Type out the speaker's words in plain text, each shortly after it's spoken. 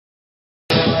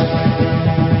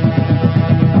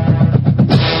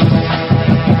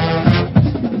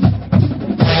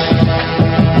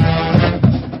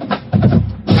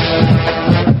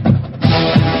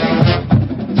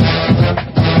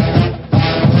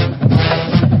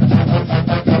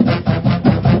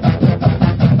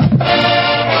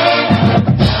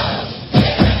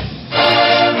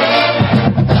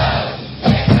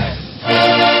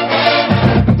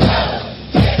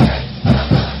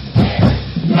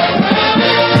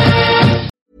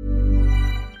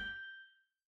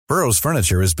Burrow's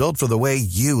furniture is built for the way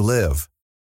you live.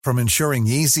 From ensuring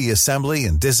easy assembly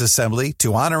and disassembly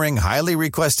to honoring highly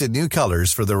requested new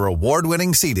colors for their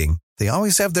award-winning seating, they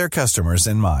always have their customers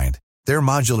in mind. Their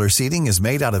modular seating is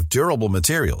made out of durable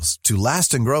materials to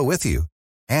last and grow with you.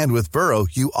 And with Burrow,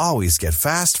 you always get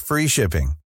fast, free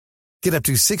shipping. Get up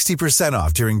to 60%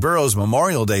 off during Burrow's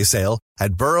Memorial Day sale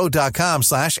at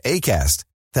burrow.com/ACAST.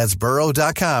 That's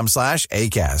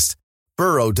burrow.com/ACAST.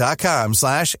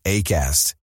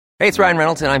 burrow.com/ACAST. Hey, it's Ryan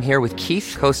Reynolds, and I'm here with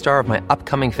Keith, co-star of my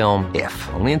upcoming film, If,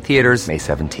 only in theaters May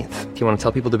 17th. Do you want to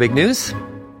tell people the big news?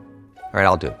 All right,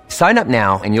 I'll do it. Sign up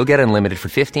now and you'll get unlimited for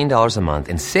 $15 a month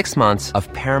and 6 months of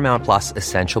Paramount Plus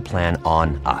Essential Plan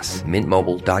on us.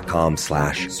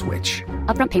 MintMobile.com/switch.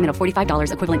 Upfront payment of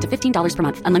 $45 equivalent to $15 per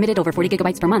month. Unlimited over 40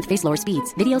 gigabytes per month. Face lower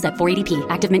speeds. Videos at 480p.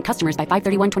 Active Mint customers by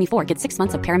 531.24 get 6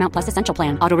 months of Paramount Plus Essential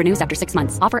Plan. Auto renews after 6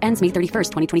 months. Offer ends May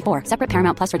 31st, 2024. Separate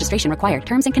Paramount Plus registration required.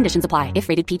 Terms and conditions apply if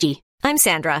rated PG. I'm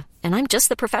Sandra, and I'm just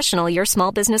the professional your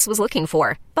small business was looking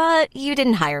for. But you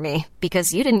didn't hire me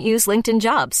because you didn't use LinkedIn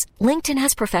Jobs. LinkedIn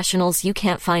has professionals you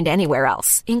can't find anywhere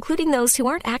else, including those who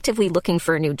aren't actively looking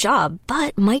for a new job,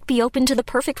 but might be open to the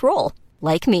perfect role,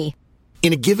 like me.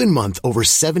 In a given month, over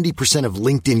 70% of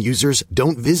LinkedIn users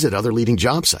don't visit other leading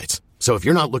job sites. So if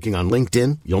you're not looking on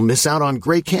LinkedIn, you'll miss out on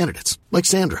great candidates like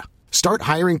Sandra. Start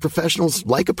hiring professionals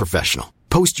like a professional.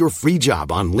 Post your free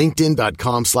job on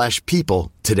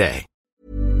linkedin.com/people today.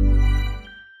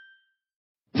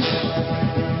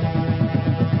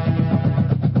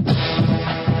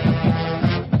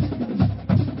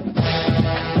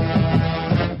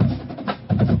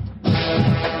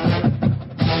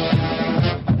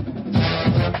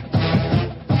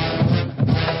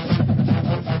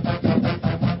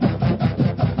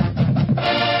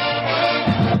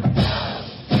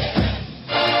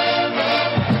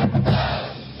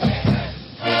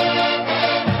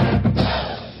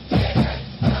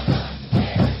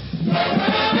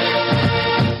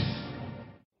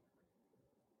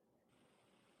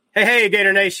 Hey,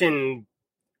 Gator Nation.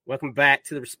 Welcome back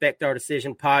to the Respect Our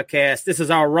Decision podcast. This is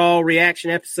our Raw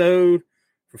reaction episode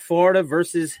for Florida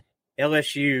versus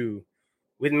LSU.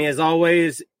 With me, as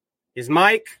always, is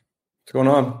Mike. What's going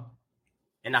on?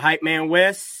 And the hype man,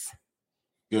 Wes.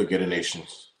 Good, Gator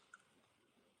Nations.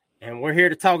 And we're here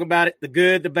to talk about it, the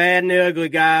good, the bad, and the ugly,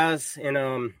 guys.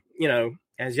 And,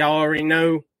 as y'all already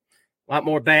know, a lot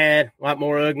more bad, a lot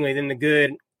more ugly than the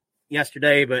good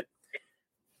yesterday, but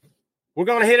we're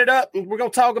going to hit it up, and we're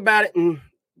going to talk about it and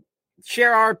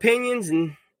share our opinions,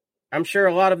 and I'm sure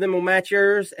a lot of them will match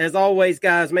yours. As always,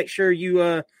 guys, make sure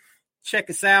you check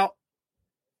us out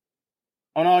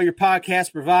on all your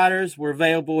podcast providers. We're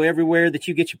available everywhere that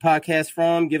you get your podcast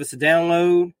from. Give us a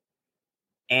download,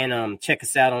 and check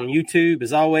us out on YouTube.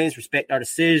 As always, Respect Our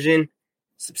Decision.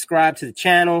 Subscribe to the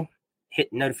channel.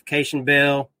 Hit the notification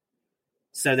bell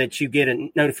so that you get a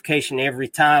notification every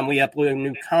time we upload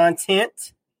new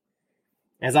content.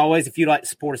 As always, if you'd like to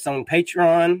support us on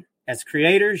Patreon as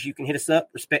creators, you can hit us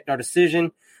up, Respect Our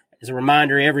Decision. As a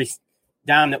reminder, every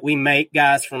dime that we make,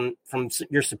 guys, from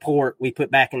your support, we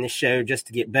put back in this show just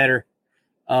to get better.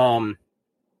 Rough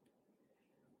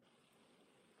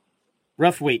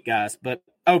week, guys. But,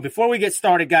 before we get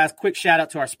started, guys, quick shout out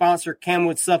to our sponsor,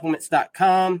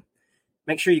 CamwoodSupplements.com.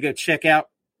 Make sure you go check out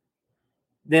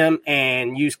them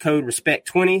and use code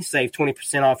RESPECT20. Save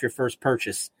 20% off your first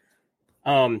purchase.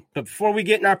 But before we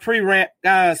get in our pre-rant,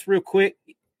 guys, real quick,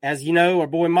 as you know, our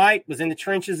boy Mike was in the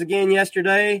trenches again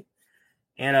yesterday.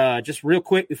 And just real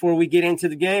quick before we get into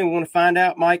the game, we want to find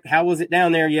out, Mike, how was it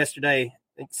down there yesterday?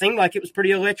 It seemed like it was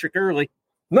pretty electric early.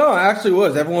 No, it actually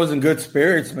was. Everyone was in good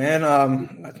spirits, man.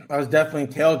 I was definitely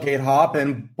tailgate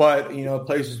hopping, but,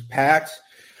 place was packed.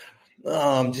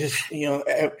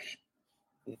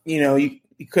 You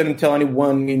couldn't tell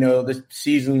anyone, the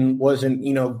season wasn't,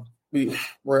 we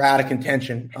were out of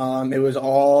contention. It was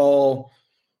all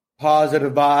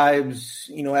positive vibes.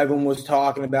 Everyone was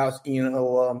talking about,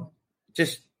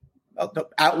 just the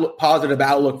positive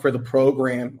outlook for the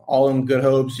program, all in good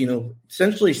hopes,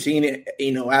 essentially seeing it,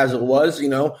 as it was,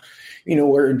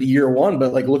 we're in year one,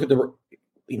 but like, look at the,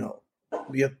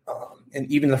 we have,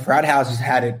 and even the frat houses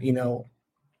had it,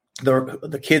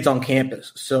 the kids on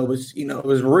campus. So it was, it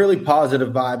was really positive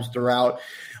vibes throughout.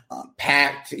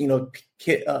 Packed,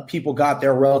 people got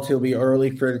there relatively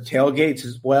early for the tailgates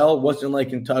as well. It wasn't like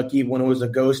Kentucky when it was a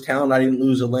ghost town. I didn't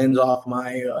lose a lens off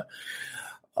my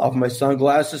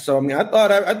sunglasses. So I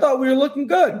thought we were looking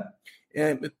good,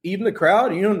 and even the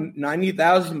crowd,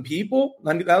 90,000 people,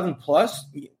 90,000 plus,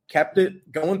 kept it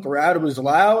going throughout. It was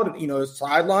loud. The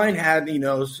sideline had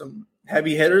some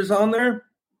heavy hitters on there,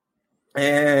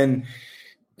 and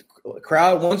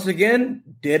crowd once again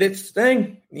did its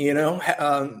thing. No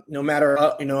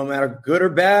matter good or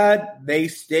bad, they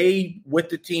stayed with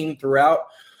the team throughout.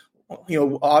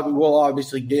 We'll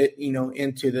obviously get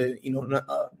into the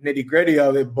nitty gritty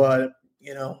of it, but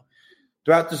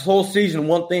throughout this whole season,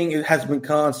 one thing has been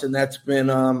constant. That's been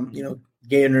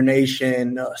Gator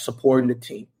Nation supporting the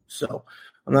team. So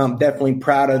I'm definitely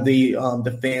proud of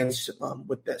the fans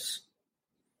with this.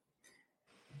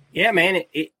 Yeah, man,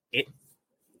 it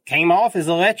came off as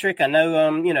electric. I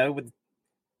know, with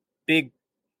big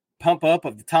pump up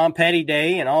of the Tom Petty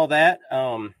Day and all that,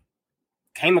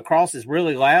 came across as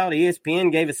really loud.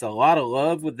 ESPN gave us a lot of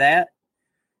love with that,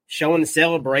 showing the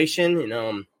celebration.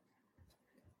 And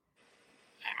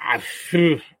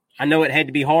I know it had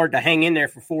to be hard to hang in there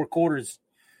for 4 quarters,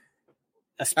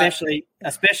 especially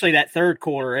that third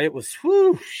quarter. It was,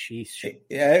 sheesh.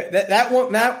 Yeah, that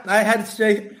one. That I had to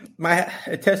say,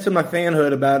 it tested my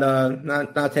fanhood about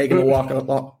not taking a walk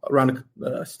around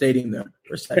the stadium there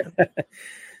for a second.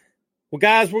 Well,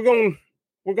 guys, we're going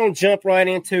to jump right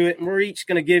into it, and we're each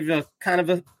going to give a kind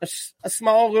of a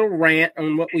small little rant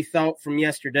on what we thought from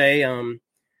yesterday.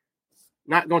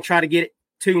 Not going to try to get it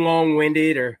too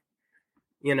long-winded, or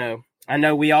I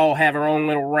know we all have our own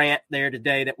little rant there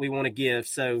today that we want to give.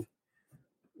 So,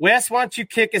 Wes, why don't you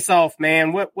kick us off,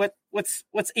 man? What's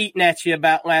eating at you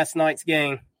about last night's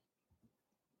game?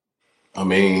 I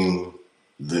mean,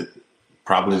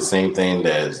 probably the same thing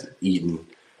that's eating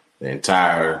the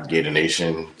entire Gator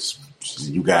Nation,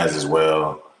 you guys as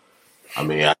well. I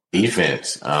mean, our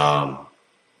defense. I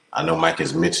know Mike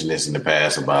has mentioned this in the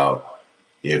past about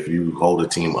if you hold a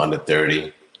team under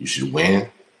 30, you should win.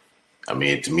 I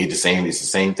mean, to me, it's the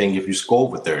same thing if you score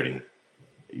over 30.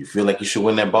 You feel like you should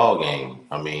win that ball game.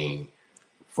 I mean,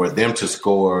 for them to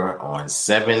score on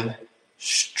 7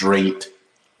 straight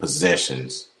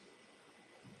possessions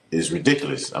is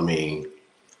ridiculous. I mean,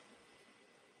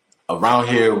 around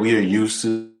here, we are used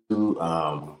to,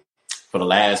 for the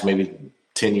last maybe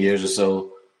 10 years or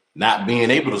so, not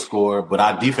being able to score, but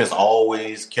our defense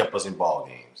always kept us in ball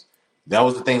games. That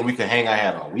was the thing we could hang our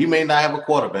hat on. We may not have a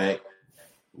quarterback.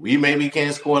 We maybe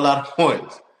can't score a lot of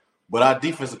points, but our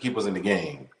defense will keep us in the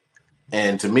game.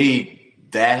 And to me,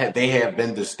 they have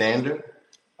been the standard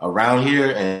around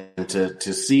here. And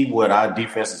to see what our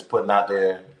defense is putting out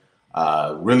there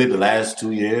really the last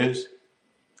 2 years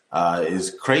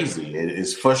is crazy.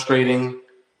 It's frustrating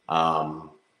and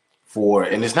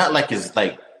it's not like it's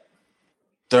like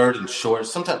third and short.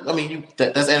 Sometimes, I mean,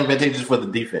 that's advantageous for the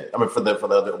defense. I mean, for the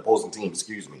other opposing team,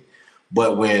 excuse me.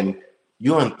 But when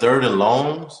you're on third and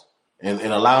longs and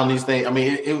allowing these things, I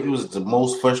mean, it was the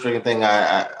most frustrating thing.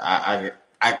 I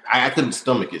couldn't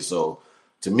stomach it. So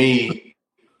to me,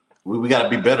 we got to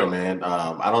be better, man.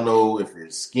 I don't know if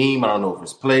it's scheme. I don't know if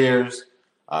it's players.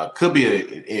 Could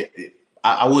be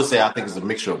I would say I think it's a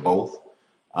mixture of both.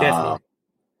 Definitely.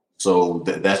 So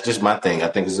that's just my thing. I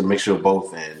think it's a mixture of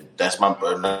both, and that's my.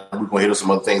 We're going to hit on some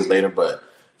other things later, but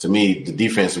to me, the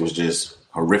defense was just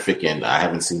horrific, and I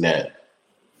haven't seen that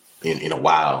in a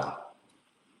while.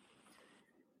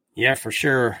 Yeah, for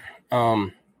sure. I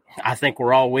think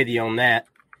we're all with you on that.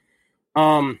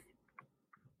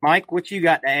 Mike, what you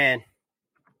got to add?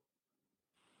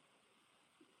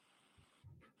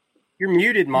 You're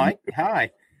muted, Mike.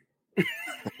 Hi.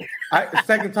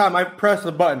 Second time I pressed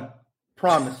the button.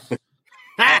 Promise.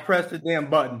 I pressed the damn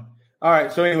button. All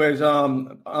right. So, anyways,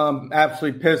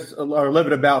 absolutely pissed or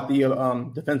livid about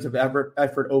the defensive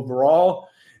effort overall,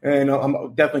 and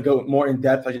I'm definitely go more in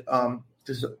depth.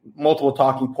 Just multiple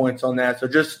talking points on that. So,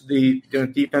 just the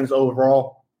defense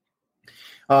overall.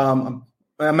 I'm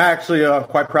actually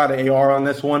quite proud of AR on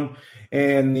this one,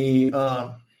 and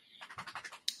the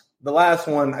last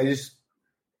one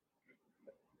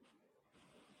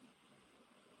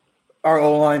our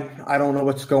O-line, I don't know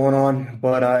what's going on,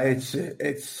 but it's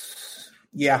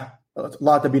a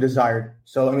lot to be desired.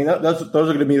 So, I mean, those are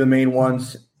going to be the main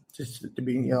ones, just to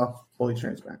be fully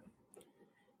transparent.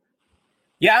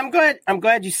 Yeah, I'm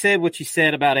glad you said what you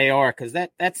said about AR, because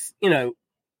that's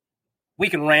we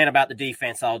can rant about the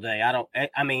defense all day.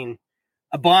 I mean,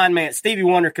 a blind man, Stevie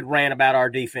Wonder could rant about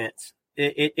our defense.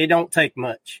 It don't take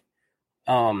much.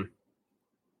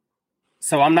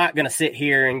 So I'm not going to sit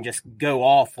here and just go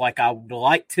off like I would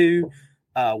like to.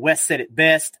 Wes said it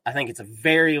best. I think it's a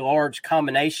very large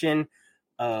combination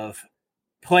of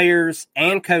players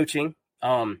and coaching.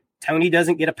 Tony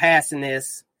doesn't get a pass in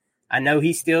this. I know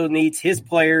he still needs his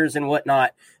players and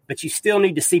whatnot, but you still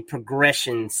need to see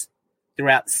progressions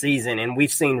throughout the season, and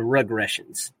we've seen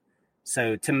regressions.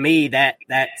 So to me, that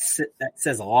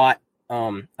says a lot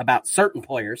about certain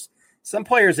players. Some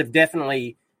players have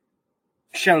definitely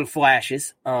shown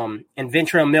flashes. And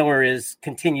Ventrell Miller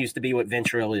continues to be what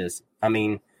Ventrell is. I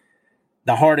mean,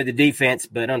 the heart of the defense,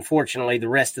 but unfortunately the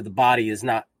rest of the body is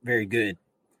not very good.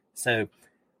 So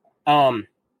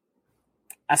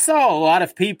I saw a lot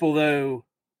of people, though,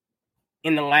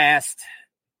 in the last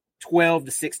 12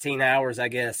 to 16 hours, I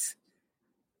guess,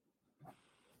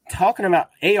 talking about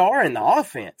AR in the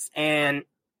offense. And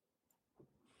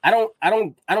I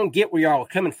don't get where y'all are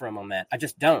coming from on that. I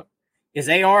just don't. Is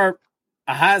AR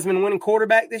a Heisman winning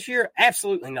quarterback this year?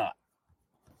 Absolutely not.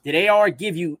 Did AR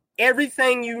give you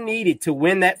everything you needed to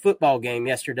win that football game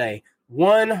yesterday?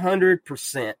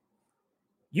 100%.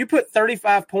 You put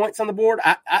 35 points on the board.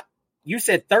 You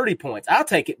said 30 points. I'll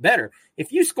take it better.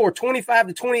 If you score 25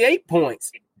 to 28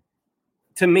 points,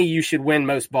 to me, you should win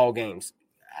most ball games.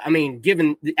 I mean,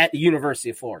 given at the University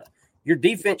of Florida, your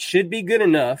defense should be good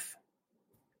enough.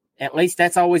 At least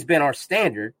that's always been our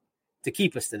standard to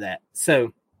keep us to that.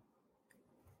 So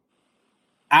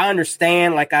I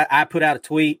understand, like I put out a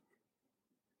tweet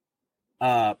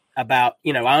about,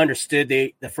 I understood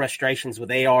the frustrations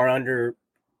with AR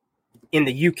in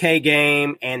the UK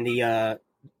game and the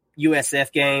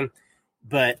USF game,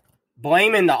 but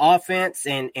blaming the offense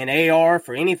and AR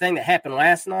for anything that happened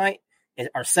last night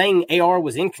or saying AR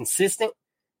was inconsistent.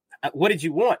 What did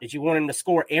you want? Did you want him to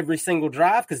score every single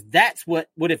drive? Because that's what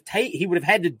he would have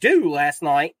had to do last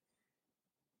night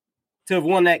to have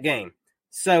won that game.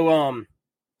 So,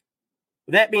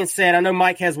 with that being said, I know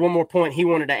Mike has one more point he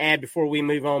wanted to add before we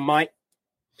move on. Mike?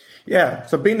 Yeah,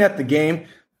 so being at the game,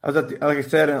 I was like I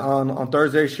said on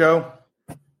Thursday's show,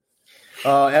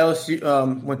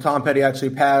 LSU when Tom Petty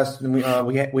actually passed, and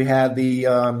we had the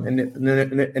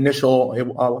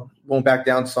initial "Won't Back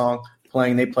Down" song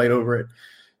playing. They played over it.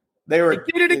 They did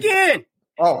it again.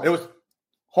 Oh, it was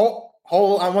whole.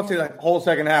 I want to say like whole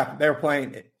second half. They were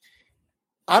playing it.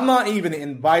 I'm not even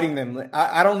inviting them.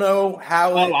 I don't know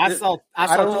how. I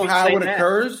don't know how it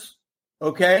occurs.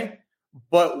 Okay,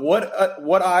 but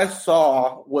what I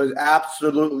saw was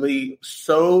absolutely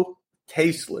so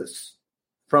tasteless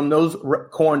from those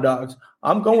corn dogs.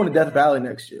 I'm going to Death Valley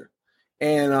next year,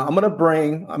 and I'm going to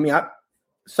bring.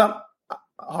 Some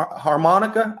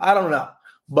harmonica. I don't know,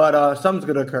 but something's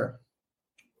going to occur.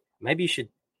 Maybe you should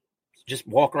just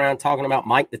walk around talking about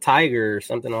Mike the Tiger or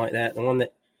something like that. The one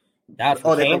that died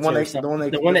from cancer.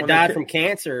 The one that died from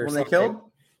cancer. When they killed?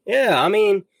 Yeah, I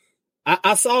mean,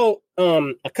 I saw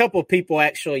a couple of people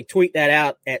actually tweet that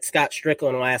out at Scott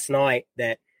Strickland last night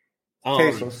that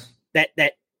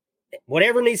that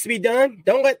whatever needs to be done,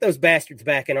 don't let those bastards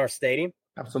back in our stadium.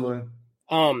 Absolutely.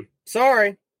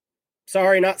 Sorry,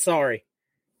 not sorry.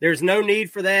 There's no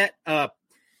need for that.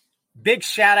 Big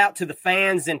shout out to the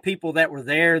fans and people that were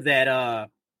there that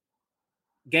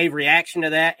gave reaction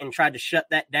to that and tried to shut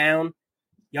that down.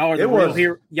 Y'all are the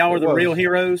real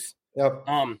heroes. Yep.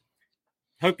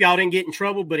 Hope y'all didn't get in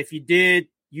trouble, but if you did,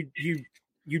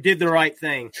 you did the right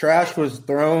thing. Trash was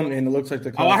thrown, and it looks like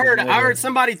the. I heard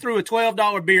somebody threw a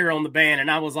 $12 beer on the band,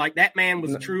 and I was like, that man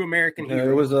was a true American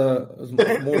hero. It was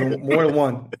more than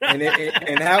one,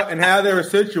 and how they were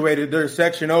situated, they're a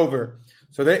section over,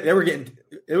 so they were getting.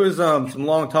 It was some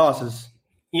long tosses.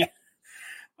 Yeah.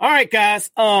 All right, guys.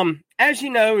 As you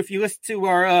know, if you listen to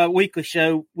our weekly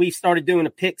show, we started doing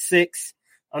a pick six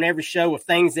on every show of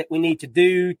things that we need to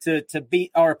do to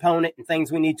beat our opponent and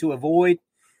things we need to avoid.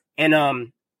 And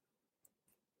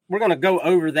we're going to go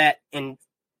over that and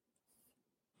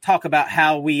talk about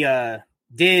how we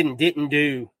did and didn't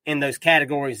do in those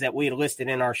categories that we had listed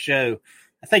in our show.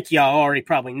 I think y'all already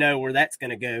probably know where that's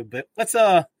going to go, but let's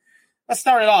start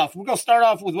it off. We're going to start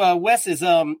off with Wes's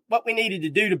what we needed to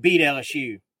do to beat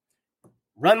LSU.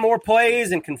 Run more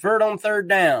plays and convert on third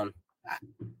down.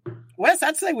 Wes,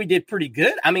 I'd say we did pretty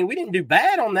good. I mean, we didn't do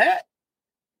bad on that.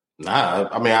 Nah,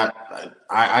 I mean,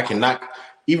 I cannot,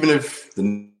 even if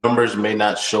the numbers may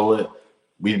not show it,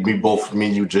 we both, me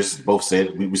and you just both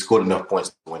said we scored enough points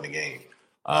to win the game.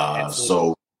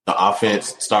 So the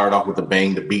offense started off with a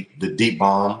bang to beat the deep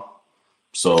bomb.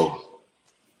 So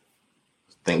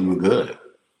I think we were good.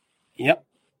 Yep.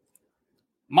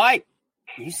 Mike,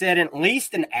 you said at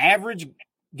least an average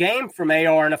game from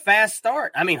AR and a fast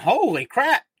start. I mean, holy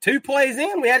crap. 2 plays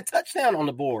in, we had a touchdown on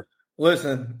the board.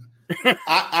 Listen,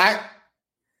 I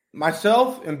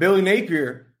myself and Billy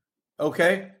Napier,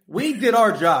 okay, we did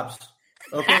our jobs.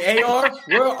 Okay, AR,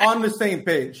 we're on the same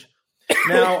page.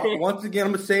 Now, once again,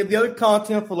 I'm going to save the other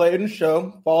content for later in the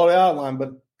show, follow the outline,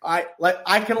 but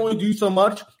I can only do so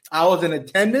much. I was in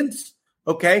attendance,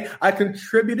 okay? I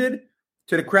contributed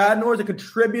to the crowd noise. I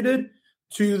contributed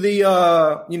to the,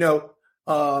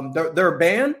 their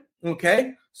band,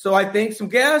 okay? So I think some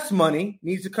gas money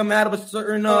needs to come out of a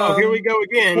certain here we go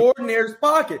again. coordinator's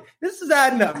pocket. This is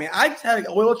adding up, man. I just had an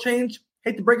oil change.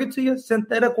 Hate to break it to you,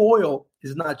 synthetic oil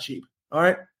is not cheap. All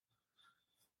right?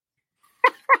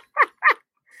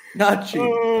 Not cheap.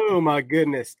 Oh, my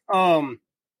goodness. Mine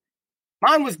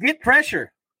was get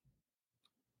pressure.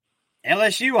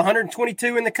 LSU,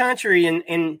 122 in the country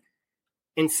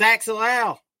in sacks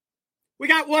allowed. We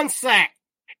got one sack.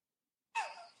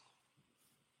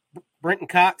 Brenton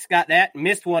Cox got that,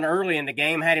 missed one early in the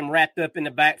game, had him wrapped up in the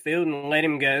backfield and let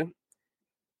him go.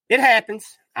 It happens,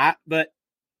 but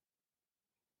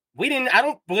we didn't. I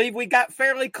don't believe we got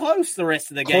fairly close the rest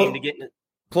of the game to getting it.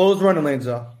 Close running lanes,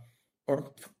 though,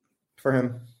 or for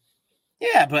him.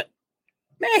 Yeah, but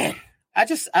man,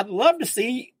 I'd love to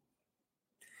see.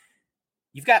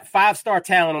 You've got 5-star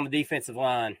talent on the defensive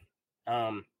line.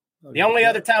 The only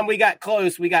other time we got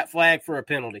close, we got flagged for a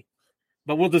penalty,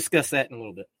 but we'll discuss that in a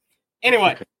little bit.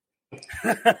 Anyway,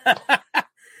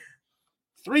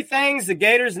 3 things the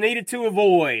Gators needed to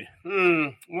avoid.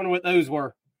 Wonder what those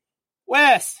were.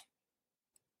 Wes,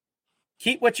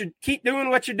 keep doing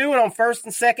what you're doing on 1st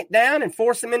and 2nd down, and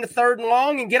force them into 3rd and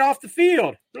long, and get off the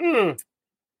field. I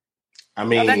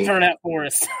mean, how'd that turn out for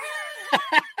us?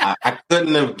 I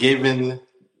couldn't have given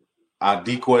our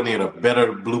D coordinator a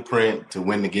better blueprint to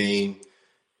win the game,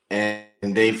 and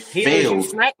they failed.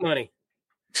 Snack money.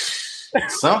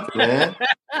 Something, man.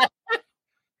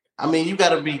 I mean, you got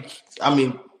to be. I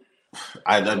mean,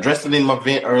 I addressed it in my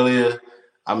vent earlier.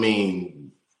 I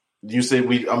mean, you said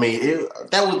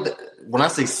that was when I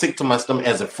say sick to my stomach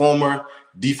as a former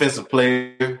defensive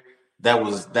player. That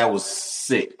was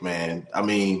sick, man. I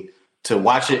mean, to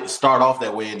watch it start off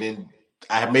that way, and then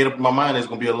I had made up my mind it's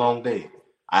going to be a long day.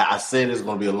 I said it's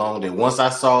going to be a long day. Once I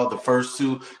saw the first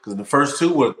 2, because the first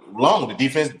 2 were long. The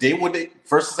defense,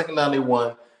 first and 2nd down, they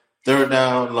won. 3rd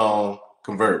down, long,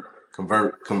 convert.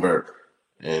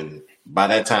 And by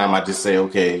that time, I just say,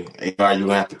 okay, AR, you're going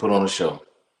to have to put on a show.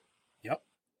 Yep.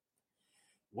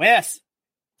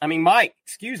 Mike,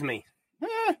 excuse me.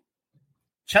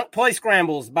 Chunk play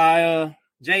scrambles by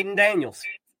Jaden Daniels.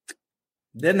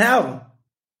 Didn't have them.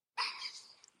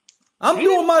 I'm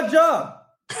doing my job.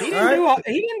 He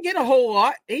didn't get a whole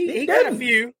lot. He got a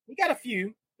few. He got a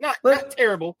few. Not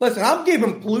terrible. Listen, I'm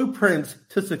giving blueprints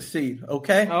to succeed,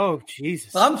 okay? Oh,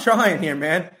 Jesus. I'm trying here,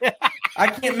 man. I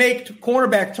can't make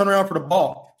cornerback turn around for the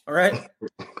ball, all right?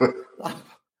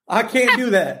 I can't do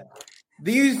that.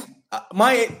 This is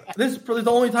the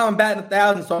only time I'm batting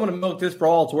 1,000, so I'm going to milk this for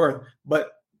all it's worth. But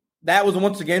that was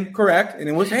once again correct, and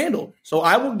it was handled. So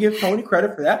I will give Tony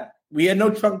credit for that. We had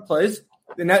no chunk plays,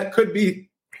 and that could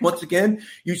be, once again,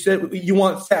 you said you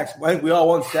want sacks. I think we all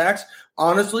want sacks.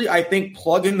 Honestly, I think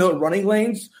plugging the running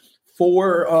lanes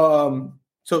for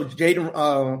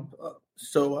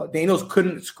Daniels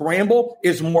couldn't scramble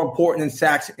is more important than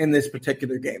sacks in this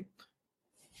particular game.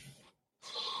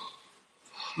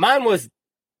 Mine was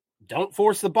don't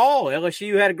force the ball.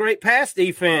 LSU had a great pass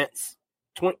defense,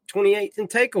 28th in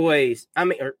takeaways.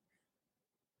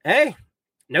 Hey,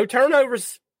 no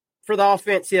turnovers for the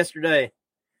offense yesterday.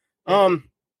 And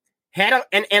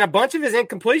a bunch of his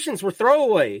incompletions were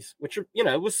throwaways, which are,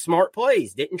 was smart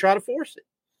plays. Didn't try to force it.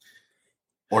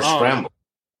 Or scramble.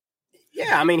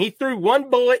 Yeah, he threw one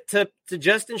bullet to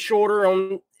Justin Shorter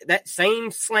on that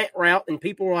same slant route, and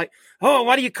people were like, oh,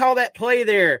 why do you call that play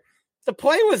there? The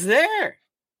play was there.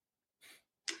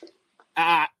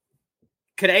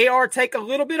 Could AR take a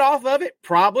little bit off of it?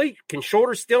 Probably. Can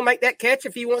Shorter still make that catch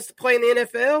if he wants to play in the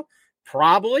NFL?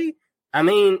 Probably.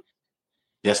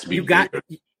 Yes, you got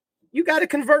to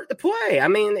convert the play.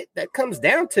 That comes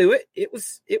down to it. It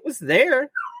was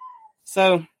there.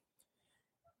 So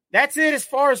that's it as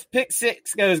far as pick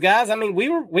 6 goes, guys.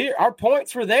 Our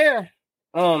points were there.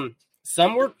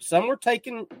 Some were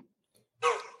taken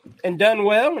and done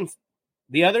well, and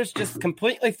the others just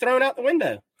completely thrown out the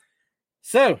window.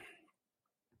 So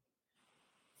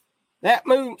that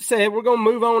move said, we're going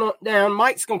to move on down.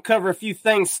 Mike's going to cover a few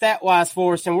things stat-wise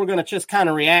for us, and we're going to just kind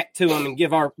of react to them and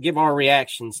give our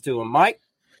reactions to them. Mike?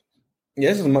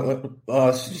 Yes, this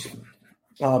is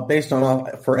based on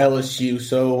for LSU.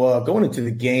 So going into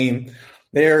the game,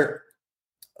 one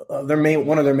of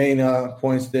their main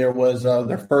points there was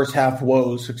their first half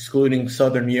woes, excluding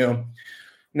Southern U.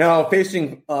 Now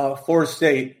facing Florida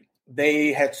State,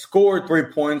 they had scored 3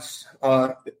 points,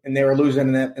 and they were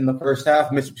losing in the first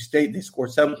half. Mississippi State, they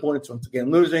scored 7 points, once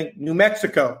again losing. New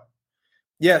Mexico,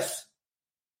 yes,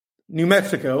 New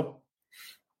Mexico,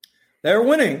 they were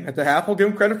winning at the half. We'll give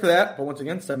them credit for that, but once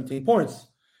again, 17 points.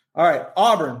 All right,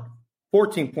 Auburn,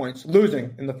 14 points,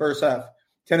 losing in the first half.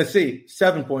 Tennessee,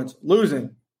 7 points,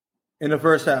 losing in the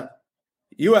first half.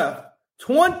 UF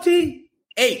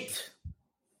 28.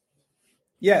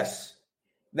 Yes,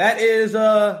 that is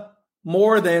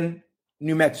more than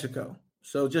New Mexico.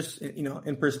 So just,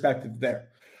 in perspective there.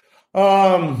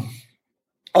 And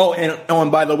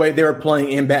by the way, they were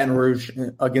playing in Baton Rouge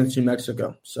against New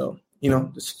Mexico. So,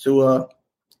 just to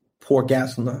pour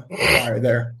gas on the fire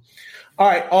there. All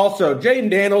right. Also, Jaden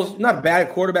Daniels, not a bad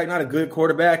quarterback, not a good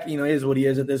quarterback. Is what he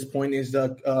is at this point in his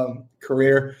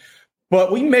career.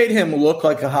 But we made him look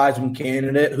like a Heisman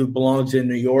candidate who belongs in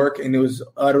New York, and it was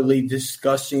utterly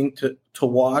disgusting to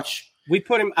watch. We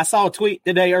put him – I saw a tweet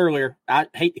today earlier. I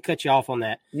hate to cut you off on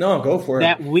that. No, go for it.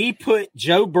 That we put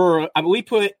Joe Burrow – we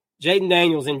put Jaden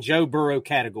Daniels in Joe Burrow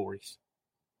categories.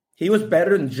 He was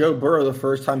better than Joe Burrow the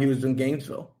first time he was in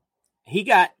Gainesville. He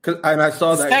got I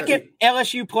saw that second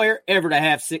LSU player ever to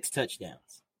have 6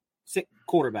 touchdowns. 6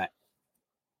 quarterback.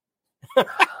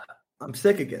 I'm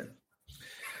sick again.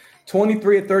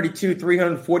 23 of 32,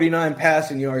 349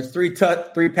 passing yards, 3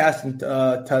 passing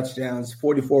touchdowns,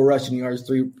 44 rushing yards,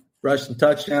 3 rushing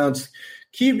touchdowns.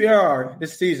 QBR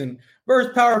this season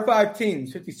versus Power 5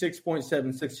 teams,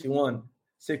 56.7, 61,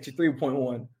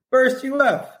 63.1. Versus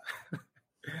UF,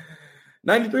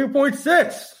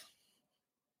 93.6.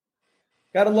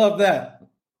 Gotta love that.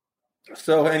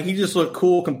 So, and he just looked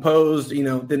cool, composed,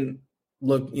 didn't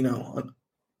look, like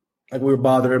we were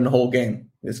bothering him the whole game.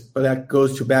 But that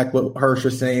goes to back what Hirsch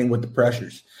was saying with the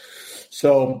pressures.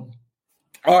 So,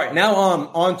 all right, now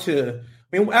on to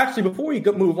actually, before we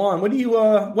move on, what do you,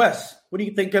 Wes, what do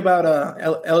you think about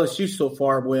LSU so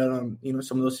far with,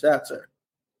 some of those stats there?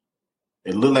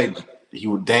 It looked like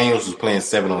Daniels was playing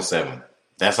 7-on-7.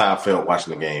 That's how I felt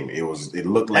watching the game. It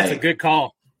looked like that's a good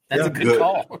call. That's a good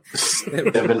call.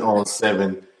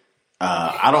 7-on-7.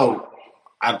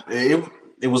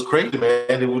 It was crazy,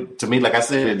 man. To me, like I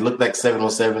said, it looked like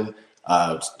 7-on-7.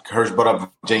 Hirsch brought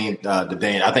up Jane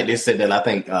DeDane. I think they said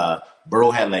that.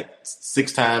 Burrow had like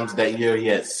 6 times that year. He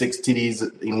had 6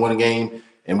 TDs in one game,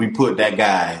 and we put that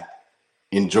guy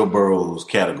in Joe Burrow's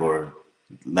category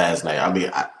last night. I mean,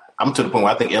 I'm to the point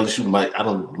where I think LSU might.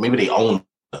 Maybe they own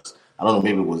us. I don't know.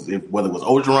 Maybe whether it was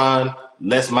Orgeron,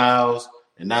 Les Miles,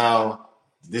 and now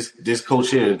this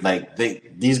coach here. Like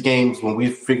these games when we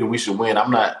figure we should win. I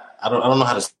don't know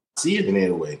how to see it in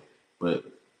any way, but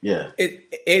yeah.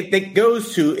 It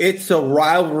goes to it's a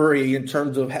rivalry in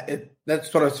terms of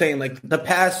that's what I was saying. Like the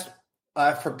past,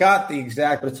 I forgot the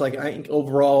exact, but it's like I think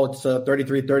overall it's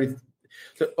 33-30.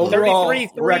 So overall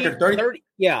 33, record 30.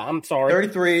 Yeah, I'm sorry.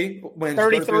 33 wins,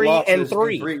 33 and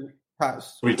 3. 3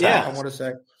 passes. 3 times. Yeah, I want to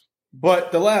say.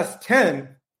 But the last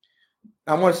 10,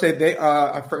 I want to say they.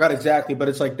 I forgot exactly, but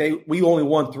it's like we only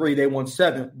won 3, they won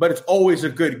 7. But it's always a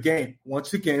good game.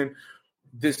 Once again,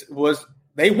 they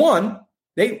won.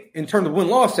 They in terms of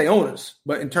win-loss, they own us.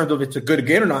 But in terms of it's a good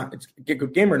game or not, it's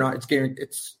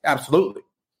absolutely.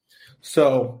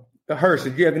 So, Hirsch,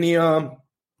 did you have any thoughts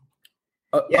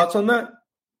on that?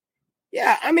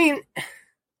 Yeah, I mean,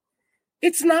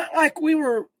 it's not like we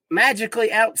were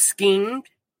magically out-schemed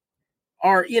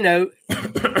or,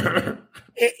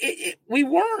 we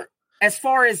weren't as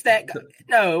far as that.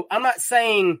 No, I'm not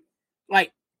saying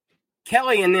like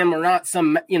Kelly and them are not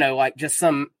some, like just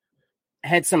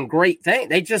had some great thing.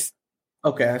 They just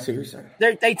okay. I see what you're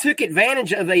saying. They took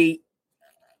advantage of a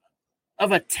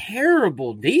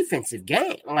terrible defensive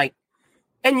game. Like,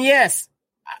 and yes,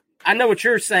 I know what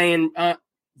you're saying.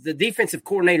 The defensive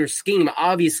coordinator's scheme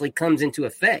obviously comes into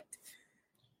effect,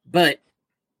 but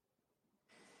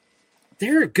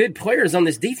there are good players on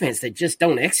this defense that just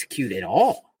don't execute at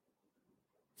all.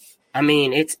 I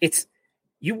mean, it's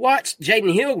you watch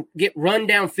Jaden Hill get run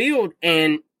downfield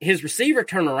and his receiver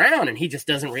turn around and he just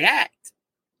doesn't react.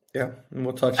 Yeah, and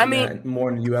we'll touch on that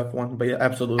more in the UF one, but yeah,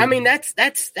 absolutely. I mean, that's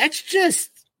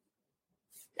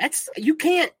you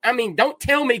can't. I mean, don't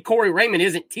tell me Corey Raymond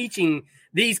isn't teaching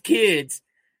these kids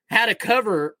how to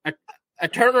cover a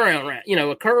turnaround,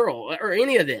 a curl or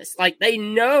any of this. Like they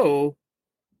know,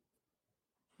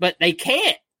 but they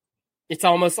can't. It's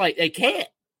almost like they can't.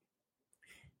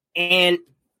 And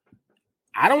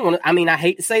I don't want to, I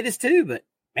hate to say this too, but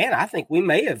man, I think we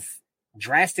may have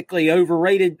drastically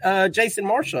overrated Jason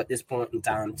Marshall at this point in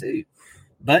time too.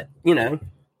 But,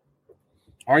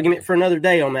 argument for another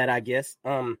day on that, I guess.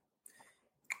 All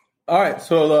right.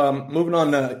 So moving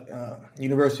on to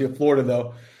University of Florida,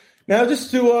 though. Now, just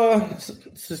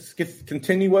to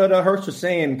continue what Hirsch was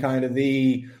saying, kind of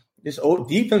this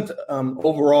defense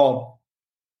overall,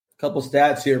 a couple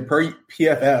stats here. Per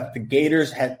PFF, the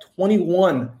Gators had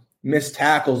 21 missed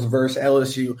tackles versus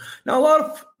LSU. Now,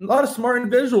 a lot of smart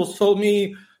individuals told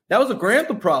me that was a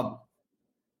Grantham problem.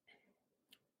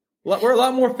 We're a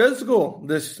lot more physical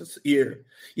this year.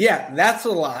 Yeah, that's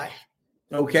a lie.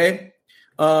 Okay.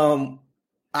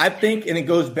 I think, and it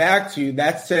goes back to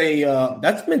that's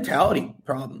a mentality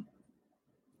problem.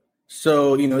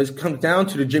 So, it comes down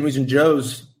to the Jimmies and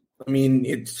Joes. I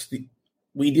mean,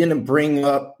 we didn't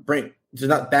there's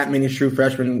not that many true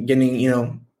freshmen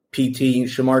getting, PT.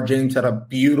 Shamar Jennings had a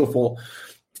beautiful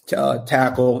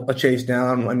tackle, a chase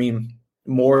down. I mean,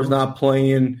 Moore's not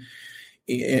playing,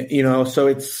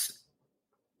 so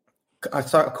I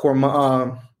saw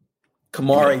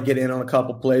Kamari get in on a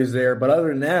couple plays there. But other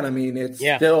than that, I mean, it's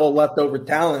still leftover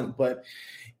talent, but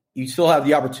you still have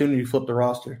the opportunity to flip the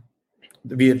roster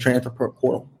via transfer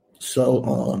portal.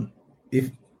 So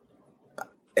it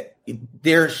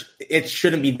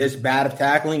shouldn't be this bad of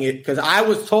tackling it, because I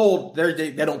was told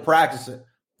they don't practice it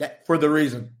for the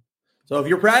reason. So if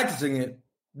you're practicing it,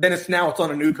 then it's on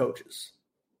the new coaches.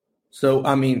 So,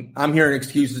 I mean, I'm hearing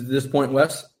excuses at this point,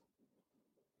 Wes.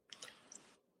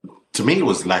 To me, it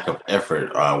was lack of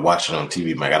effort watching on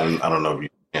TV, Mike. I don't know if you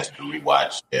had a chance to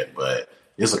rewatch it, but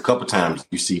there's a couple times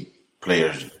you see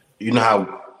players. You know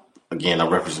how, again, I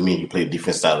reference me, you played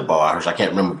defense side of the ball. I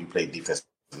can't remember if you played defense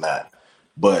or not,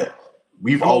 but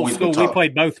we've always been taught. We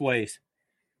played both ways.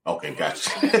 Okay, gotcha.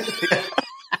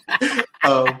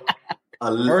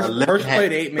 First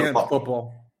played 8-man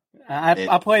football.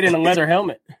 I played in a leather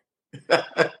helmet.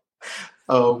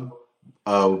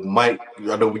 Mike,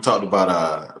 I know we talked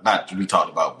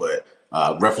about but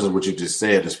referencing what you just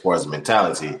said as far as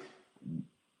mentality.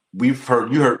 You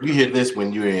hear this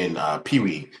when you're in Pee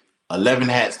Wee, 11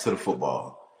 hats to the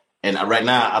football. And right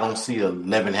now I don't see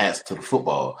 11 hats to the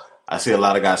football. I see a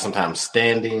lot of guys sometimes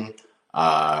standing,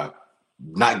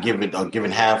 not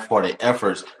giving half-hearted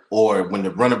efforts, or when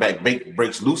the running back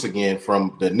breaks loose again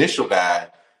from the initial guy,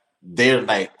 they're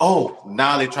like, oh,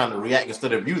 now they're trying to react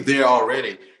instead of you there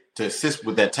already to assist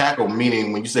with that tackle,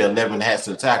 meaning when you say 11 hats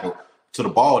to the tackle, to the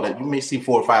ball, that you may see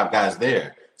 4 or 5 guys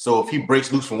there. So if he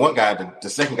breaks loose from one guy, the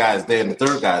second guy is there and the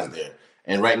third guy is there.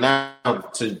 And right now,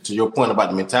 to your point about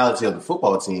the mentality of the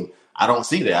football team, I don't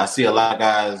see that. I see a lot of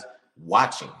guys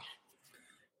watching.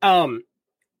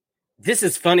 This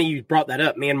is funny you brought that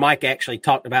up. Me and Mike actually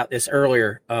talked about this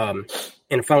earlier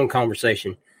in a phone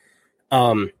conversation.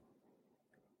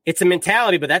 It's a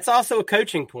mentality, but that's also a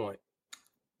coaching point.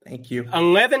 Thank you.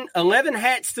 11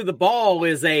 hats to the ball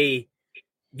is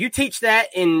you teach that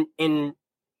in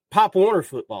Pop Warner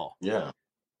football. Yeah.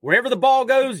 Wherever the ball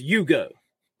goes, you go.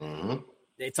 Mm-hmm.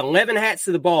 It's 11 hats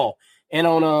to the ball. And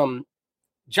on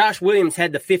Josh Williams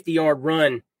had the 50-yard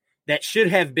run that should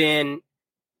have been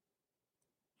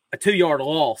a 2-yard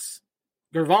loss.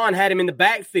 Gervon had him in the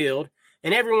backfield,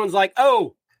 and everyone's like,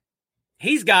 oh,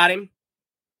 he's got him.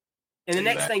 And the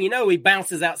next thing you know, he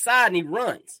bounces outside and he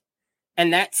runs.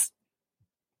 And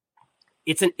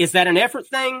is that an effort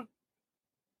thing?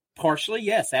 Partially,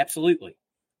 yes, absolutely.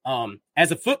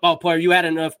 As a football player, you had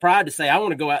enough pride to say, I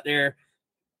want to go out there,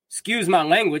 excuse my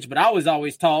language, but I was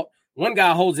always taught one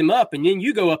guy holds him up and then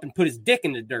you go up and put his dick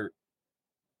in the dirt.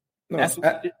 No,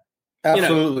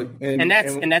 absolutely. And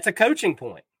that's a coaching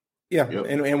point. Yeah. Yep.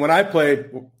 And when I played,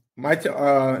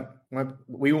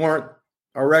 we weren't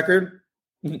a record.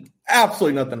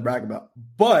 Absolutely nothing to brag about.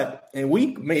 And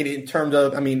we made it in terms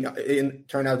of, it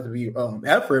turned out to be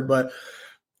effort, but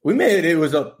we made it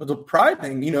was a pride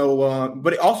thing,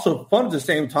 but it also fun at the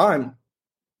same time.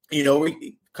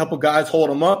 A couple guys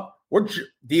hold them up. We're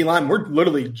D-line, we're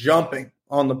literally jumping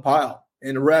on the pile.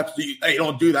 And the refs, hey,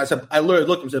 don't do that. I literally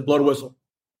looked at him and said, blow the whistle.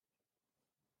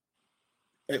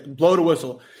 Blow the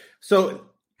whistle. So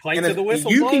play to the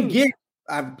whistle. You can get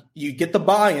you get the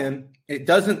buy-in. It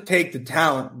doesn't take the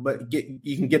talent, but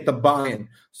you can get the buy-in.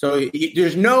 So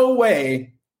there's no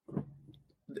way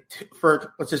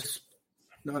for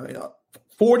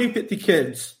 40, 50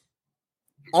 kids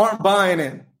aren't buying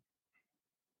in.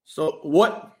 So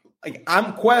what?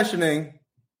 I'm questioning,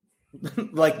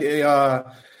 the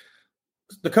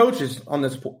coaches on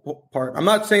this part. I'm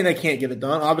not saying they can't get it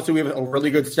done. Obviously, we have a really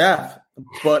good staff,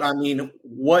 but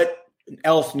what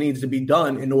else needs to be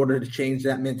done in order to change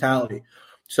that mentality?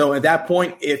 So at that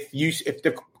point, if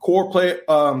the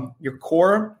your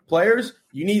core players,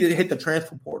 you need to hit the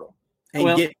transfer portal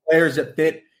and get players that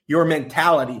fit your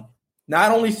mentality,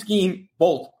 not only scheme,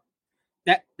 both.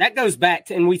 That goes back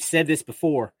to, and we've said this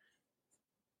before,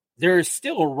 there is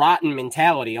still a rotten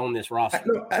mentality on this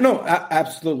roster. I know,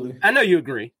 absolutely. I know you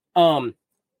agree. At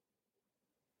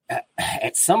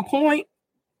some point,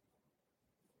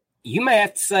 you may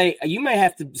have to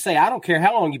say, I don't care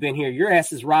how long you've been here, your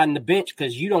ass is riding the bench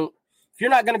because if you're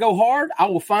not going to go hard, I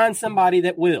will find somebody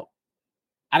that will.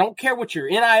 I don't care what your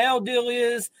NIL deal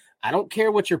is. I don't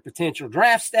care what your potential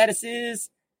draft status is.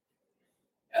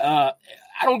 I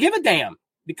don't give a damn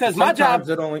because my job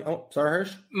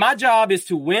is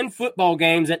to win football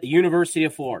games at the University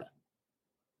of Florida.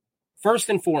 First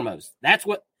and foremost, that's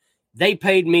what they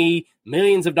paid me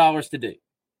millions of dollars to do,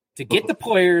 to get the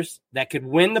players that could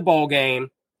win the ball game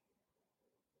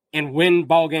and win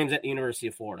ball games at the University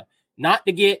of Florida, not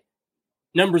to get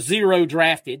number 0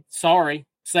 drafted. Sorry,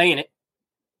 saying it.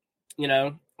 You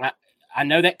know, I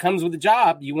know that comes with the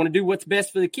job. You want to do what's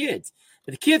best for the kids,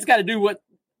 but the kids got to do what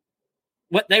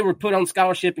they were put on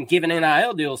scholarship and given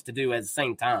NIL deals to do at the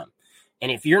same time.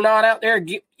 And if you're not out there,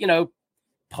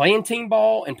 playing team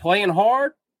ball and playing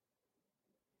hard,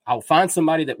 I'll find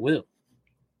somebody that will.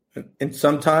 And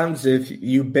sometimes if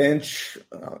you bench,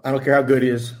 I don't care how good he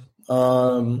is,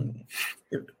 for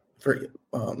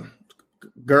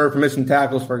Gerd for missing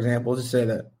tackles, for example, let's just say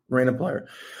that, random player.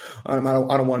 I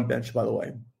don't want to bench, by the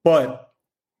way. But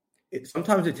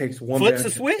sometimes it takes one Flips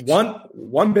bench, a switch.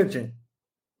 One benching.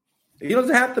 It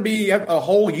doesn't have to be a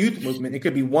whole youth movement. It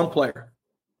could be one player.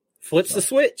 Flips the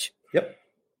switch. Yep.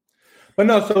 But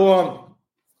no, so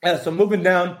moving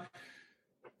down,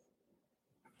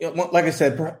 like I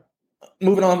said,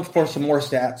 moving on for some more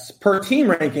stats. Per team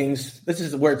rankings, this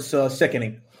is where it's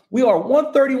sickening. We are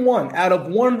 131 out of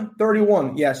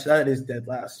 131. Yes, that is dead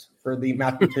last for the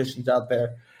mathematicians out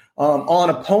there. On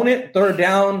opponent, third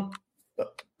down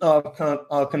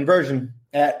conversion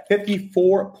at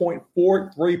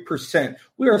 54.43%.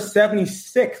 We are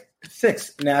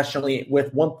 76th nationally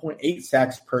with 1.8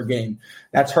 sacks per game.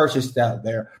 That's Hirsch's stat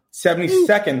there.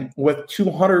 72nd with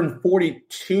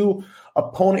 242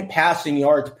 opponent passing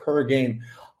yards per game.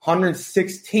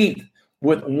 116th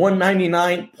with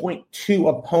 199.2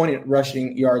 opponent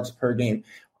rushing yards per game.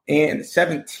 And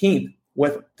 17th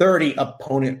with 30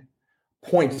 opponent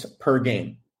points per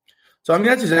game. So, I mean,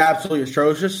 that's just absolutely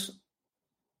atrocious.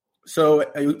 So,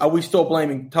 are we still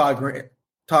blaming Todd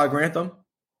Grantham?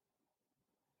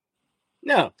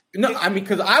 No. I mean,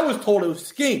 because I was told it was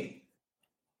scheme.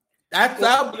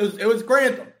 It was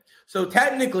Grantham. So,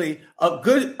 technically,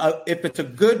 if it's a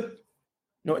good,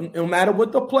 no matter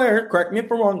what the player, correct me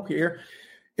if I'm wrong here,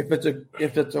 if it's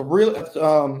a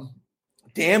real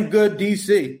damn good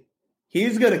DC,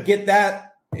 he's going to get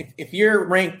that. If you're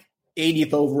ranked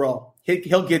 80th overall,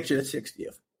 he'll get you to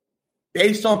 60th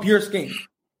based on pure scheme.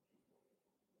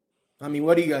 I mean,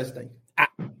 what do you guys think?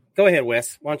 Go ahead,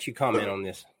 Wes. Why don't you comment on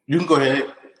this? You can go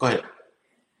ahead. Go ahead.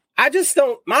 I just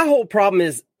don't. My whole problem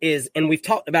is, and we've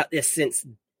talked about this since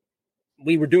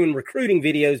we were doing recruiting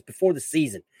videos before the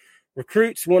season.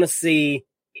 Recruits want to see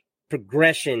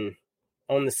progression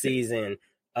on the season.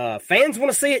 Fans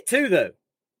want to see it too, though.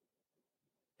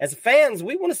 As fans,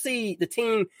 we want to see the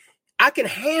team. I can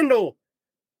handle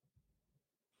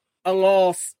a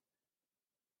loss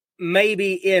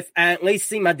maybe if I at least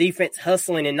see my defense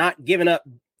hustling and not giving up,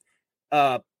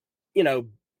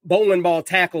 bowling ball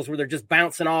tackles where they're just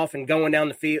bouncing off and going down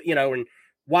the field, and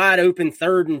wide open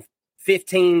 3rd and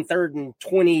 15, 3rd and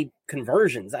 20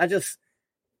 conversions.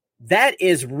 That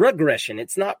is regression.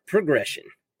 It's not progression.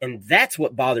 And that's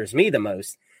what bothers me the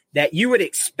most, that you would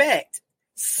expect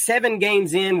 7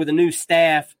 games in with a new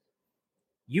staff,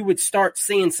 you would start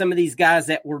seeing some of these guys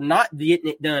that were not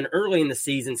getting it done early in the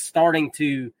season starting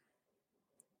to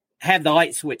have the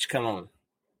light switch come on.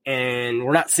 And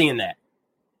we're not seeing that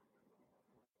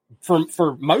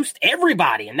for most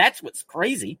everybody. And that's what's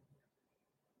crazy.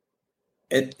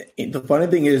 The funny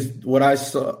thing is what I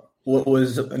saw, what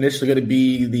was initially going to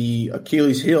be the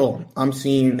Achilles heel. I'm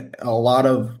seeing a lot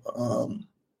of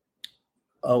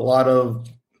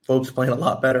folks playing a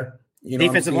lot better.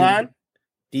 Defensive line?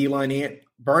 D-line, and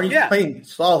Bernie's playing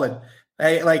solid.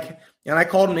 And I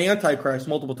called him the Antichrist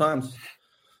multiple times.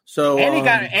 So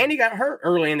and he got hurt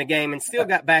early in the game and still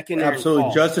got back in there.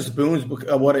 Absolutely. Justice Boone's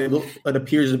what it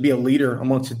appears to be a leader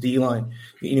amongst the D-line.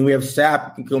 We have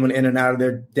Sapp coming in and out of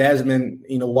there. Desmond,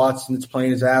 Watson's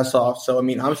playing his ass off. So, I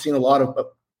mean, I'm seeing a lot of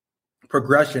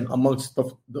progression amongst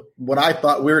what I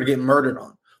thought we were getting murdered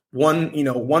on.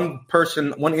 One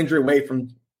person, one injury away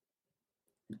from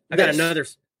I got another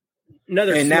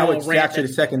and now it's actually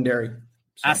the secondary.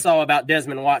 So. I saw about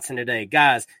Desmond Watson today.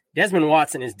 Guys, Desmond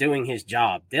Watson is doing his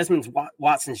job. Desmond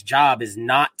Watson's job is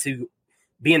not to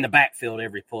be in the backfield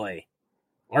every play.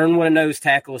 Learn what a nose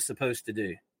tackle is supposed to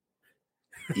do.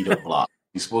 Eat up blocks.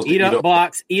 He's supposed to eat up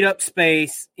blocks, eat up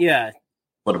space. Yeah.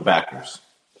 For the backers.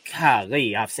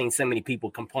 Golly, I've seen so many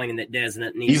people complaining that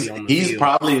Desmond needs to be on the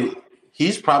field.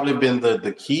 He's probably been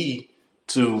the key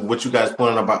to what you guys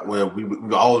pointed about where we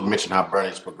always mention how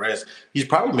Bernie's progressed. He's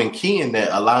probably been key in that,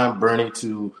 allowing Bernie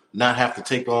to not have to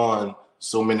take on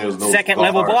so many of those second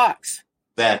level blocks.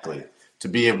 Exactly. To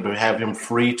be able to have him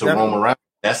free to roam around,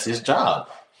 that's his job.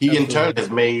 He in turn has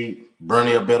made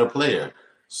Bernie a better player.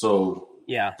 So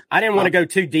yeah, I didn't want to go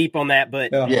too deep on that,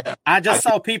 but I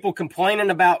saw people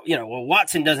complaining about, well,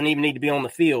 Watson doesn't even need to be on the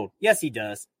field. Yes, he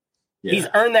does. Yeah. He's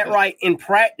earned that right in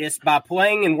practice by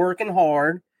playing and working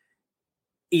hard.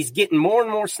 He's getting more and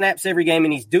more snaps every game,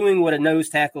 and he's doing what a nose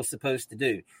tackle is supposed to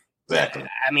do. Exactly.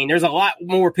 I mean, there's a lot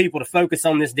more people to focus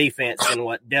on this defense than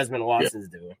what Desmond Watson's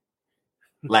doing.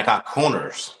 Like our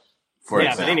corners, for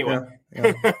example. But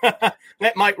anyway,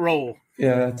 let Mike roll.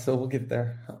 Yeah, so we'll get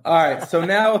there. All right, so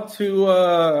now to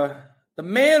the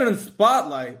man in the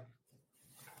spotlight.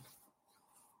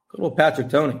 Good old Patrick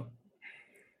Toney.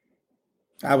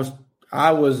 I was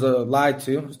lied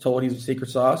to. I was told he's a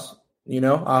secret sauce.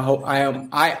 I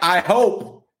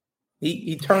hope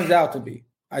he turns out to be.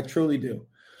 I truly do.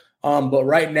 But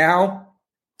right now,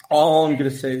 all I'm going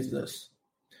to say is this.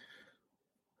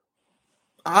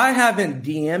 I haven't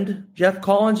DM'd Jeff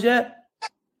Collins yet.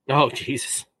 Oh,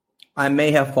 Jesus. I may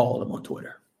have followed him on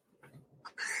Twitter.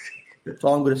 That's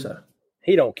all I'm going to say.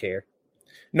 He don't care.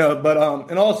 No, but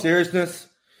in all seriousness,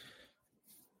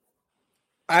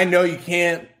 I know you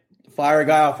can't fire a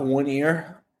guy off of 1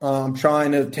 year. I'm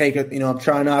trying to take it, I'm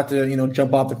trying not to,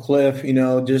 jump off the cliff,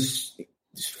 just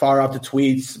fire off the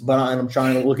tweets, but I'm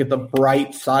trying to look at the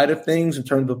bright side of things in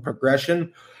terms of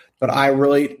progression. But I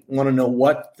really want to know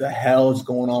what the hell is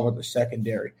going on with the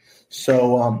secondary.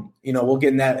 So, we'll get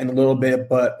in that in a little bit.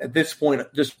 But at this point,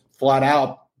 just flat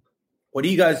out, what do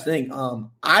you guys think?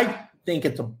 I think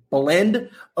it's a blend.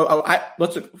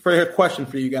 For a question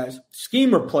for you guys.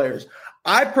 Schemer players.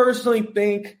 I personally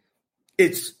think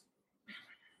it's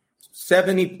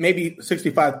 70, maybe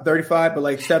 65-35, but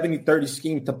like 70-30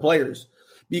 scheme to players.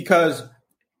 Because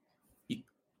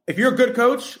if you're a good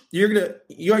coach, you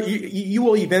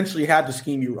will eventually have the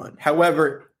scheme you run.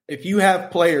 However, if you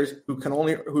have players who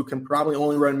can probably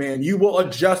only run man, you will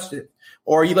adjust it.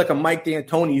 Or you like a Mike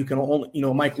D'Antoni, who can only,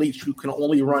 Mike Leach, who can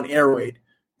only run air raid,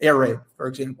 for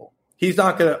example. He's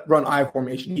not going to run I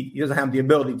formation. He doesn't have the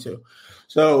ability to.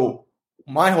 So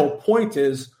my whole point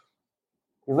is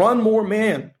run more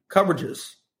man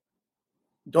coverages.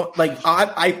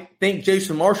 I think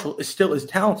Jason Marshall is still as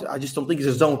talented. I just don't think he's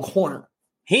his own corner.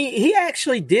 He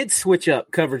actually did switch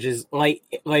up coverages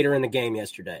later in the game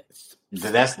yesterday.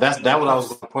 That's what I was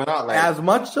going to point out. Like, as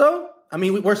much so? I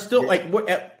mean, we're still we're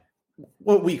at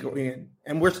what week are we in?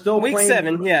 And we're still week playing.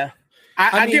 7. Yeah,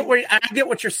 I get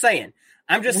what you're saying.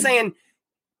 I'm just saying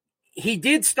he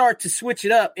did start to switch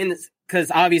it up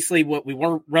because obviously what we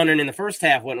weren't running in the first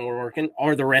half wasn't working,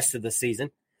 or the rest of the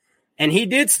season. And he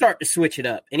did start to switch it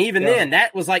up. And even then,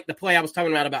 that was like the play I was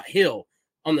talking about Hill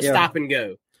on the stop and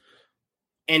go.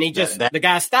 And he just the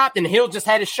guy stopped, and Hill just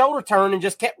had his shoulder turned and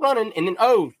just kept running. And then,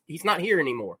 he's not here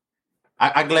anymore.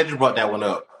 I'm glad you brought that one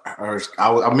up.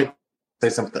 I meant to say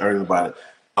something earlier about it.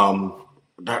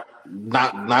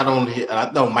 Not only, and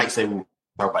I know Mike said we'll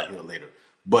talk about Hill later,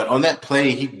 but on that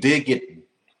play, he did get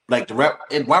like the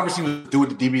wide receivers do it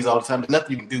to DBs all the time. There's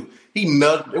nothing you can do. He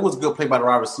nudged. It was a good play by the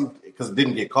wide receiver because it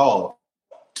didn't get called,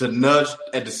 to nudge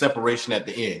at the separation at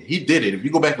the end. He did it. If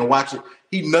you go back and watch it,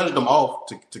 he nudged them off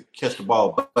to catch the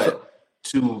ball. But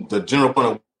to the general point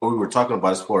of what we were talking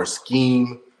about as far as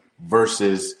scheme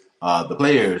versus the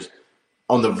players,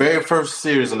 on the very first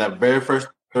series, on that very first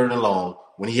 3rd and long,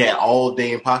 when he had all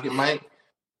day in pocket, Mike,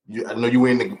 I know you were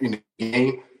in the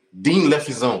game, Dean left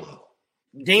his zone.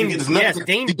 Dean bit.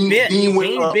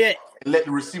 And let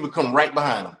the receiver come right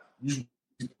behind him.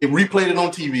 It replayed it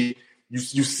on TV. You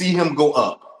see him go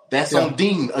up. That's on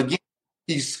Dean. Again,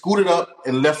 he scooted up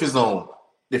and left his zone.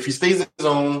 If he stays in his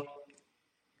zone,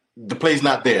 the play's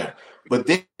not there. But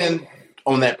then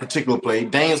on that particular play,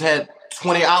 Daniels had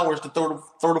 20 hours to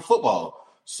throw the football.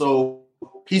 So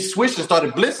he switched and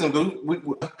started blitzing.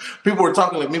 People were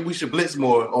talking like maybe we should blitz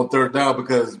more on 3rd down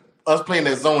because us playing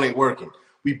that zone ain't working.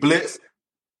 We blitz.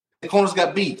 The corners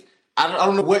got beat. I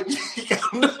don't know what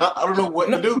I don't know what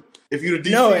to do if you're the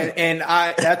DC. No, and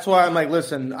that's why I'm like,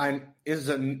 listen, it's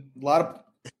a lot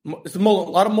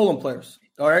of Mullen players.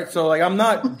 All right, so like I'm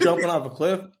not jumping off a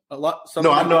cliff.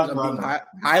 I'm being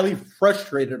highly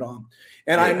frustrated on,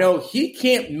 and I know he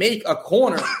can't make a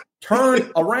corner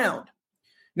turn around.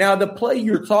 Now the play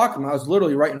you're talking about was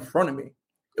literally right in front of me.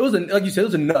 It was like you said, it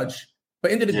was a nudge.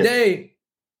 But end of the day,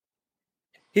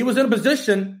 he was in a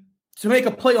position to make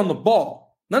a play on the ball.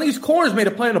 None of these corners made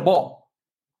a play on the ball.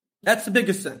 That's the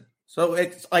biggest thing. So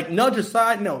it's like nudge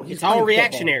aside. No, it's all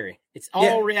reactionary. Football. It's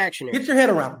all reactionary. Get your head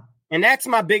around. And that's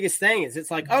my biggest thing is it's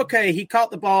like, okay, he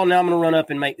caught the ball. Now I'm going to run up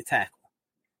and make the tackle.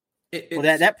 Well,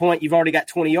 at that point, you've already got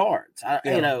 20 yards,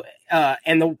 and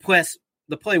the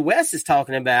the play Wes is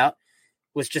talking about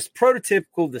was just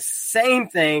prototypical, the same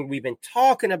thing we've been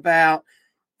talking about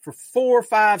for 4,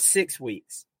 5, 6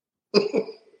 weeks.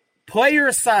 Play your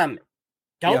assignment.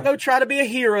 Don't go try to be a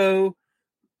hero.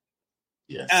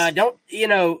 Yes. Don't,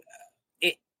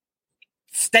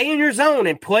 stay in your zone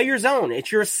and play your zone.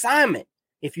 It's your assignment.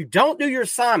 If you don't do your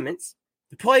assignments,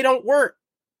 the play don't work.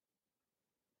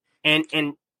 And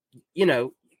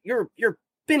you're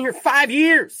been here 5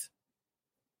 years.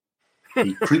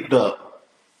 He creeped up.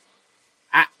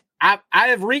 I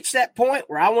have reached that point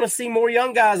where I want to see more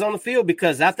young guys on the field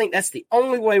because I think that's the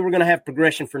only way we're going to have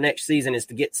progression for next season is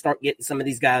to start getting some of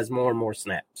these guys more and more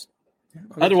snaps.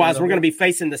 Otherwise, we're going to be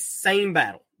facing the same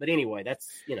battle. But anyway, that's,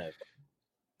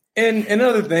 And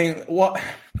another thing,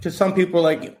 to some people,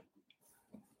 like,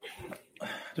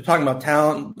 they're talking about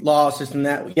talent loss, this and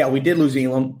that. Yeah, we did lose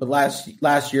Elam, but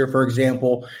last year, for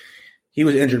example, he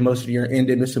was injured most of the year and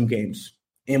did miss some games.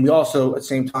 And we also, at the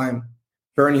same time,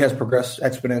 Bernie has progressed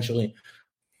exponentially.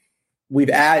 We've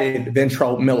added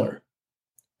Ventrell Miller.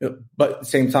 But at the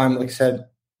same time, like I said,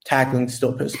 tackling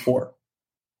still piss poor.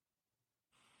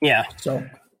 Yeah. So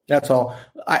that's all.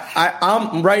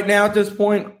 I'm right now at this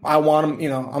point, I want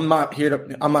him, I'm not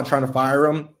trying to fire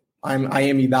him. I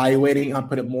am evaluating. I'll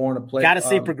put it more on a plate. Got to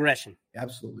see progression.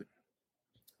 Absolutely.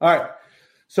 All right.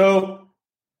 So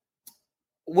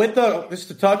just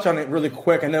to touch on it really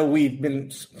quick, I know we've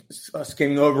been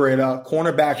skimming over it.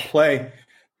 Cornerback play,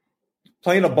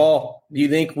 playing a ball. Do you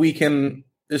think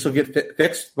this will get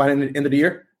fixed by the end of the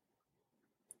year?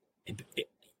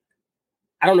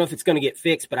 I don't know if it's going to get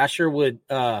fixed, but I sure would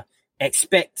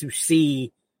expect to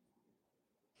see.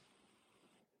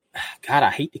 God, I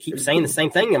hate to keep saying the same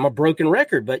thing. I'm a broken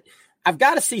record, but I've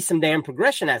got to see some damn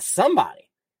progression as somebody.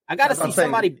 I got to see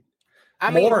somebody.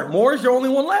 Moore's the only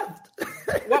one left.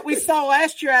 What we saw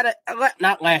last week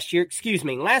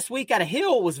out of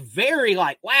Hill was very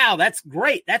like, wow, that's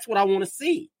great. That's what I want to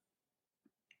see.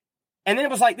 And then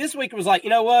it was like, this week it was like, you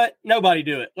know what? Nobody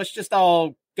do it. Let's just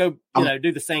all go,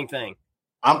 do the same thing.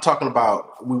 I'm talking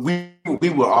about, we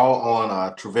were all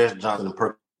on Travis Johnson and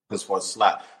Perkins for a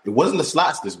slot. It wasn't the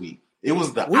slots this week. It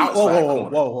was the outside corner.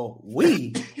 Whoa.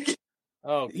 We.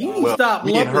 Oh, God. You stop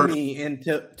lumping me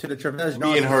into the Travis Johnson.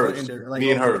 Me and Hurst.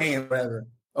 Whatever.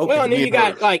 Okay. Well, and then you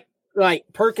got like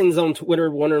Perkins on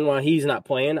Twitter wondering why he's not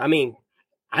playing. I mean,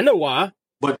 I know why.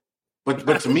 But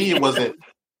to me, it wasn't.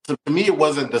 To me, it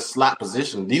wasn't the slot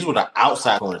position. These were the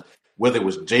outside corners. Whether it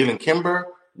was Jalen Kimber,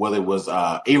 whether it was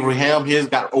Abraham, his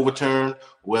got overturned.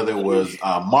 Whether it was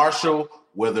Marshall,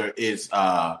 whether it's who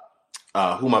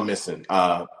am I missing?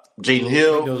 Jaden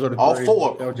Hill. All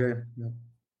four.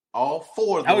 All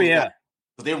four of those. Oh, yeah. Guys.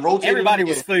 They rotated. Everybody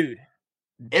was food.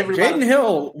 Jaden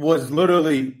Hill was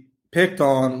literally picked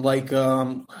on like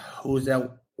who was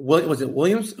that? What was it?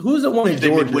 Williams? Who was the one in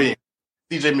Georgia?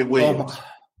 DJ McWilliams. Oh,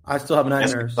 I still have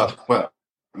nightmares. Well,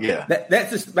 yeah.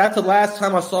 That's the last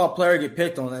time I saw a player get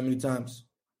picked on that many times.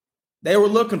 They were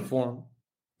looking for him.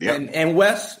 Yeah. And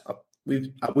Wes,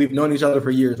 we've known each other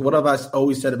for years. What have I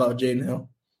always said about Jaden Hill?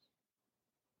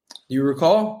 Do you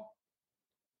recall?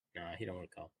 No, he don't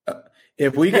recall.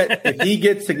 If he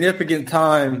gets significant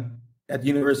time at the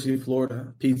University of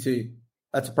Florida, PT,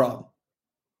 that's a problem.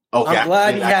 Okay. I'm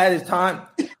glad he had his time.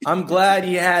 I'm glad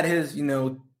he had his,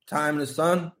 time in the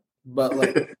sun, but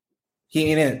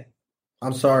he ain't in.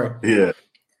 I'm sorry. Yeah.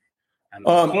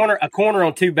 A corner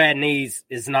on two bad knees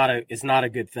is not a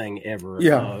good thing ever.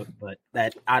 Yeah. But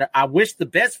that I wish the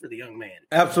best for the young man.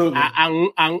 Absolutely.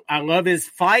 I love his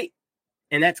fight,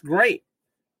 and that's great.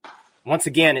 Once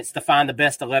again, it's to find the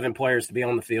best 11 players to be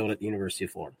on the field at the University of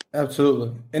Florida.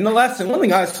 Absolutely. And the last thing, one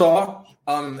thing I saw,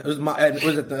 it was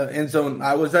at the end zone.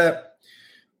 I was at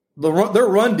their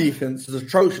run defense is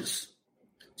atrocious.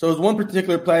 So it was one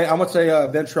particular play. I would say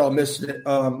Ventrell missed it.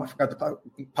 I forgot to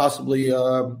possibly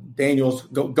Daniels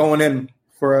going in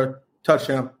for a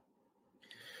touchdown.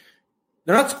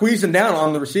 They're not squeezing down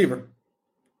on the receiver.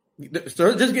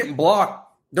 They're just getting blocked.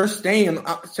 They're staying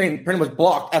pretty much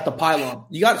blocked at the pylon.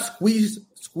 You got to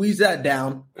squeeze that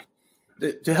down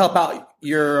to help out the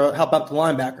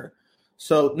linebacker.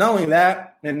 So not only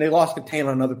that, and they lost contain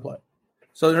on another play.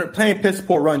 So they're playing piss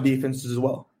poor run defenses as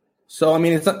well. So I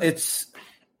mean, it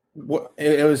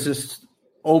was just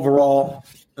overall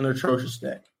an atrocious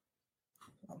day.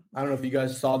 I don't know if you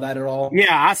guys saw that at all.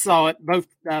 Yeah, I saw it. Both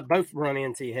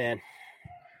run-ins he had.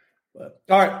 But,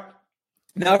 all right,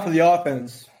 now for the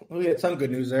offense. We had some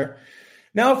good news there.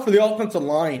 Now for the offensive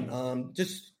line,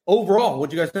 just overall, what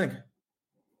do you guys think?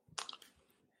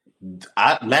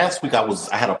 Last week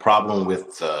I had a problem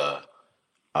with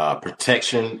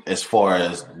protection as far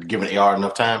as giving AR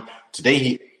enough time.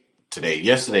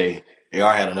 Yesterday,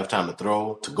 AR had enough time to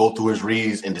throw, to go through his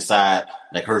reads and decide,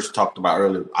 like Hurst talked about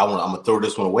earlier, I'm going to throw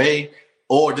this one away,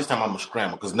 or this time I'm going to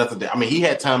scramble because nothing. I mean, he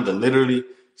had time to literally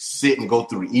sit and go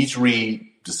through each read,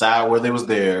 decide where they was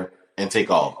there, and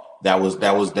take off. That was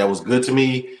good to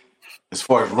me. As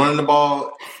far as running the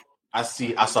ball, I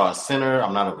saw a center.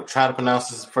 I'm not going to try to pronounce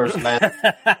his first last.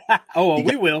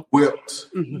 We will. Whipped.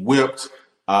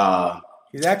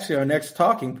 He's actually our next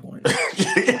talking point.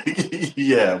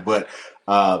 Yeah, but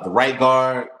the right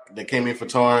guard that came in for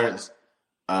Torrance,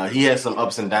 he had some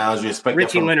ups and downs. You expect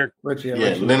Richie Leonard. Richie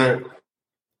Leonard.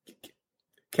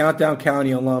 Countdown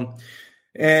County alum.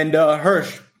 And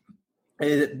Hirsch,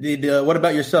 what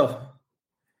about yourself?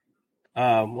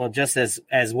 Well, just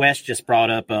as Wes just brought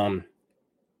up,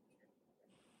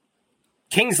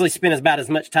 Kingsley spent about as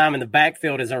much time in the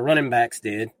backfield as our running backs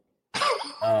did.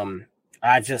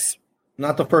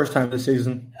 Not the first time this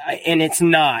season. And it's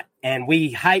not. And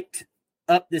we hyped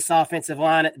up this offensive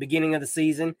line at the beginning of the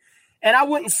season. And I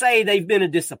wouldn't say they've been a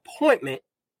disappointment,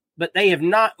 but they have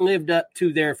not lived up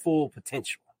to their full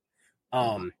potential.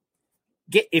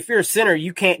 If you're a center,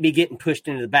 you can't be getting pushed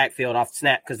into the backfield off the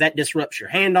snap because that disrupts your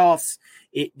handoffs.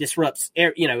 It disrupts,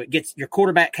 your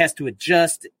quarterback has to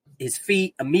adjust his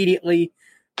feet immediately.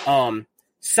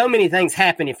 So many things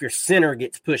happen if your center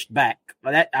gets pushed back.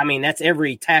 That's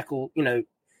every tackle,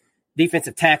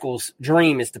 defensive tackle's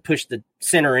dream is to push the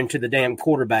center into the damn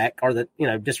quarterback or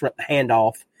disrupt the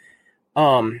handoff.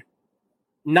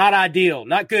 Not ideal.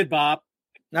 Not good, Bob.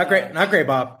 Not great. Not great,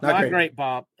 Bob. Not great,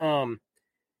 Bob.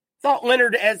 Thought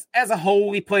Leonard as a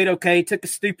whole, he played okay. Took a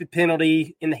stupid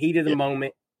penalty in the heat of the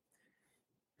moment.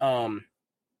 The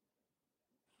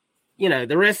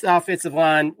rest of the offensive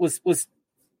line was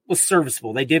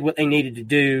serviceable. They did what they needed to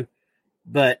do,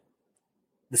 but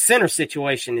the center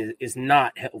situation is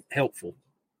not helpful.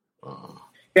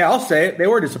 Yeah, I'll say it. They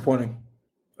were disappointing,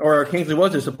 or Kingsley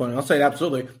was disappointing. I'll say it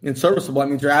absolutely. And serviceable, that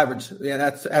means you're average. Yeah,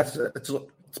 that's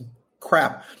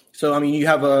crap. So you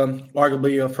have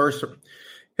arguably a first.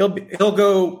 He'll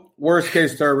go worst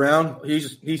case third round.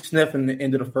 He's sniffing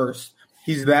into the first.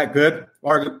 He's that good.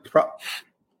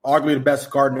 Arguably the best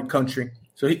guard in the country.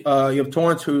 So you have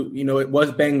Torrance, who it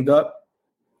was banged up.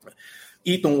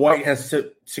 Ethan White has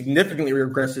significantly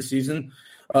regressed this season.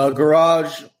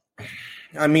 Garage,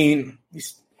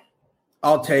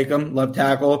 I'll take him, left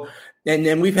tackle. And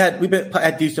then we've been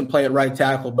at decent play at right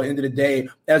tackle, but end of the day,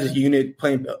 as a unit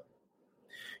playing,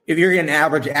 if you're getting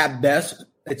average at best,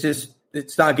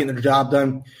 it's not getting the job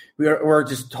done. We're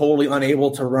just totally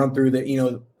unable to run through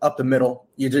the up the middle.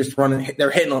 You're just running.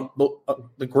 They're hitting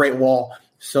the great wall.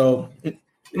 So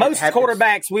most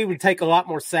quarterbacks, we would take a lot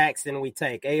more sacks than we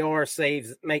take. AR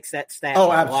saves makes that stat.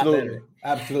 Oh, absolutely, a lot better.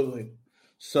 Absolutely.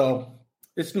 So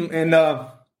it's and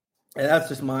that's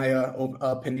just my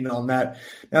opinion on that.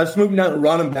 Now let's move down to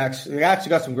running backs. We actually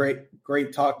got some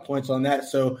great talk points on that.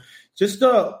 So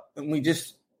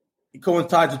it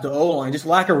coincides with the O-line, just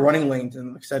lack of running lanes,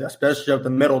 and like I said, especially up the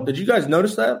middle. Did you guys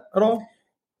notice that at all?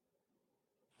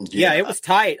 Yeah, it was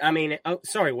tight.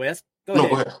 Sorry, Wes. Go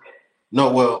ahead.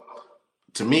 No, well,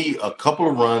 to me, a couple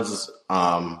of runs,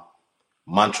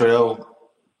 Montrell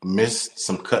missed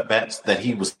some cutbacks that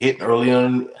he was hitting early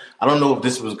on. I don't know if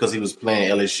this was because he was playing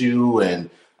LSU and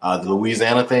the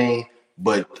Louisiana thing,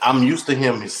 but I'm used to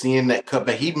him seeing that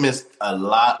cutback. He missed a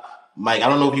lot. Mike, I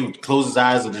don't know if he would close his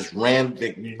eyes or just ran.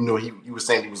 He was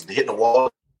saying he was hitting the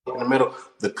wall in the middle.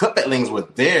 The cutback lanes were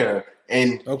there,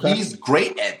 and he's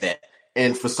great at that.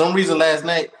 And for some reason last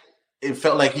night, it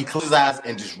felt like he closed his eyes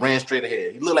and just ran straight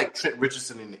ahead. He looked like Trent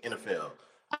Richardson in the NFL.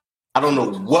 I don't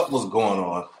know what was going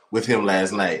on with him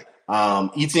last night.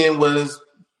 Etienne was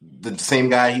the same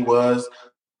guy he was.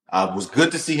 It was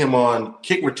good to see him on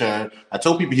kick return. I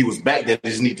told people he was back there. They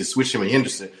just need to switch him and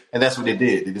Henderson, and that's what they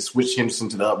did. They just switched Henderson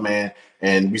to the up man,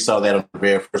 and we saw that on the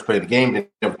very first play of the game. They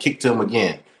never kicked to him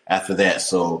again after that.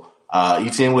 So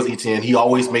Etienne was Etienne. He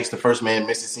always makes the first man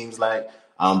miss, it seems like,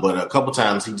 but a couple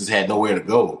times he just had nowhere to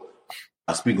go.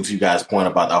 Speaking to you guys' point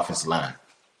about the offensive line.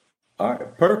 All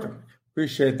right, perfect.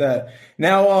 Appreciate that.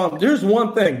 Now, there's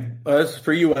one thing. This is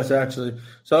for you, Wes, actually.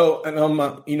 So, and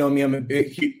me, I'm a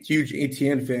big, huge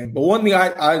Etienne fan. But one thing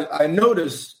I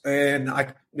noticed, and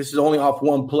this is only off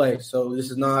one play, so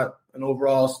this is not an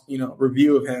overall,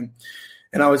 review of him.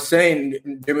 And I was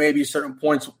saying there may be certain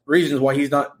reasons why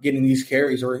he's not getting these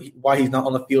carries or why he's not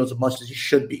on the field as much as he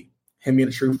should be. Him being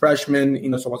a true freshman,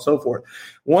 so on and so forth.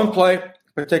 One play in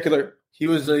particular, he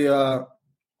was a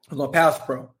pass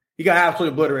pro. He got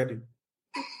absolutely obliterated.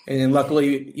 And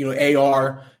luckily,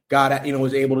 AR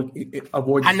was able to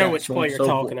avoid. I know which play you're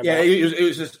talking about. Yeah,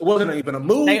 it wasn't even a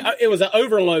move. It was an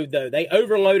overload though. They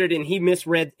overloaded and he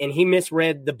misread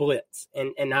the blitz.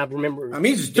 And I remember. I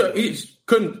mean, he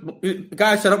couldn't. The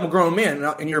guy said, "I'm a grown man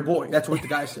and you're a boy." That's what the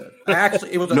guy said.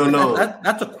 It was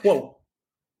that's a quote.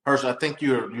 Hersh, I think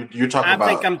you're talking about. I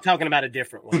think I'm talking about a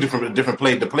different one. Different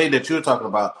play. The play that you're talking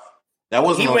about, that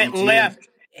wasn't. He went left.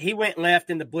 He went left,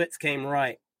 and the blitz came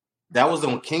right. That was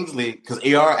on Kingsley because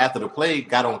AR after the play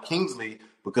got on Kingsley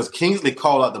because Kingsley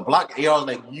called out the block. AR was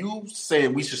like, "You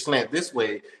said we should slant this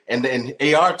way," and then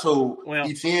AR told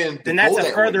Etienne. Then that's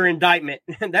a further indictment.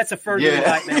 That's a further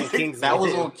indictment on Kingsley. That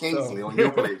was on Kingsley on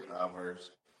your play, Hersh.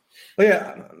 But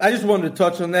yeah, I just wanted to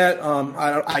touch on that.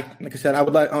 Like I said, I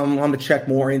would like I'm to check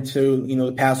more into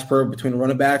the pass pro between the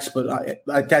running backs, but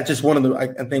that's just one of the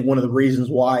I think one of the reasons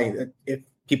why if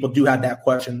people do have that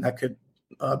question, that could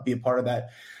be a part of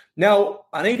that. Now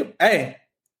I think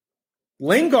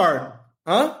Lingard,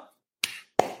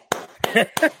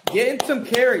 getting some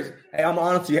carries. Hey,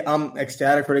 I'm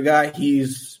ecstatic for the guy.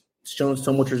 He's shown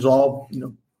so much resolve.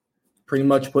 Pretty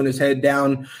much putting his head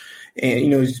down, and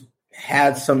he's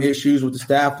had some issues with the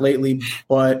staff lately,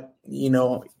 but he's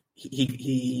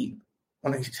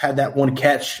had that one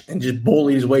catch and just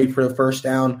bullied his way for the first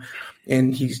down,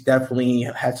 and he's definitely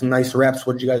had some nice reps.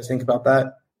 What did you guys think about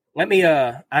that? Let me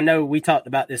I know we talked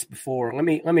about this before. Let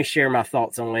me share my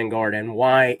thoughts on Lingard and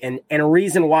why and a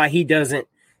reason why he doesn't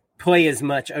play as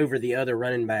much over the other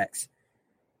running backs.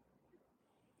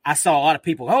 I saw a lot of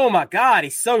people, "Oh my God,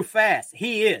 he's so fast."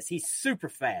 He is. He's super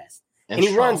fast. And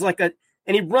he runs like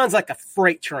a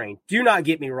freight train. Do not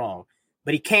get me wrong,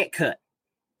 but he can't cut.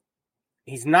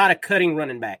 He's not a cutting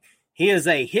running back. He is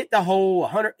a hit the hole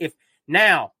 100. If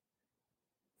now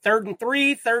 3rd and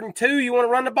 3, 3rd and 2, you want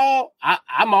to run the ball?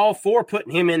 I'm all for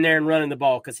putting him in there and running the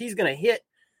ball because he's going to hit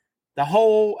the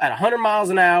hole at 100 miles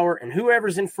an hour, and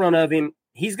whoever's in front of him,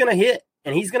 he's going to hit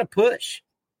and he's going to push.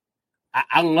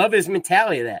 I love his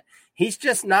mentality of that. He's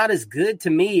just not as good to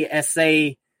me as,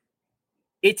 say,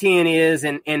 Etienne is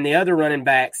and the other running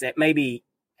backs that maybe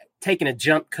taking a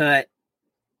jump cut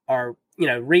or,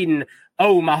 reading,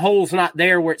 "Oh, my hole's not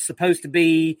there where it's supposed to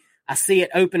be. I see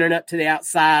it opening up to the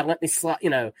outside. Let me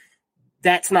slide."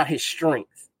 That's not his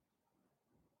strength.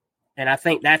 And I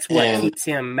think that's what keeps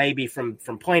him maybe from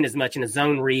playing as much in a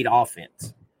zone read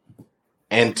offense.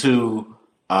 And to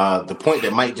the point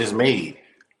that Mike just made,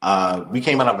 we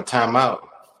came out of a timeout.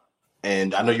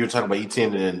 And I know you were talking about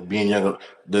Etienne and being younger.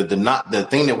 The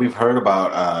thing that we've heard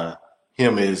about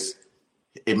him is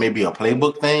it may be a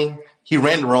playbook thing. He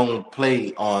ran the wrong play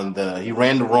he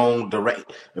ran the wrong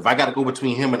direct. If I got to go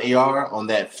between him and AR on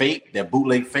that fake, that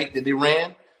bootleg fake that they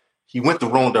ran, he went the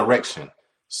wrong direction.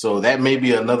 So that may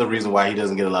be another reason why he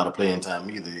doesn't get a lot of playing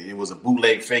time either. It was a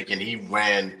bootleg fake and he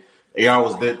ran. AR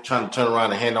was there trying to turn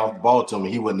around and hand off the ball to him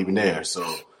and he wasn't even there. So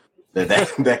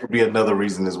that could be another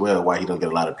reason as well why he don't get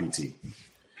a lot of PT.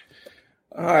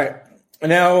 All right.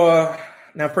 Now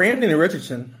for Anthony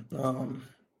Richardson,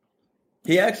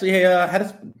 he actually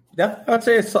had I'd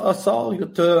say a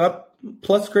solid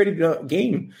plus graded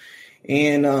game.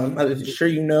 And I'm sure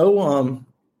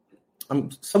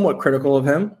I'm somewhat critical of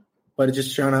him, but it's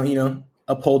just trying to,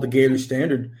 uphold the Gator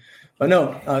standard. But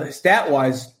no,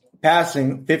 stat-wise,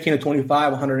 passing 15 to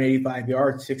 25, 185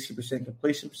 yards, 60%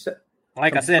 completion percent.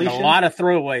 Like I said, a lot of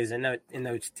throwaways in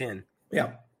those 10.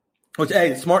 Yeah. Which,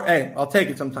 smart. I'll take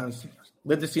it sometimes.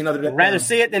 Live to see another day. I'd rather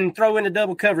see it than throw into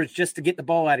double coverage just to get the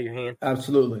ball out of your hand.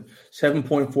 Absolutely.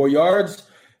 7.4 yards,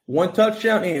 1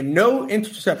 touchdown, and no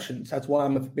interceptions. That's why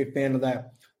I'm a big fan of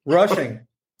that. Rushing.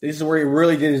 This is where he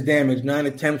really did his damage. 9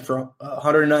 attempts for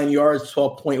 109 yards,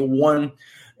 12.1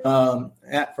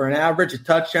 for an average, a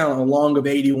touchdown, and a long of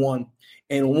 81.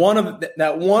 And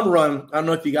that one run, I don't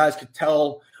know if you guys could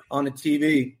tell on the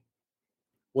TV,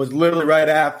 was literally right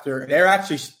after.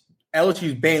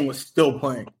 LSU's band was still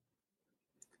playing.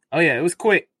 Oh, yeah, it was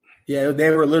quick. Yeah, they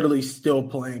were literally still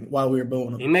playing while we were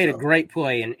booing them. He made a great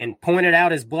play and pointed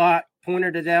out his block,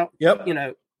 pointed it out. Yep.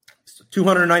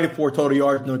 294 total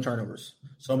yards, no turnovers.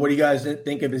 So what do you guys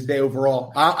think of his day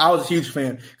overall? I was a huge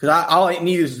fan because all I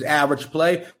need is average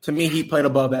play. To me, he played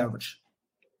above average.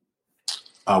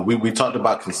 We talked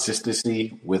about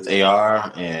consistency with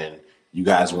AR, and you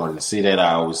guys wanted to see that.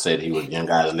 I always said he was young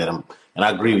guys, let him. And I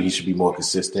agree he should be more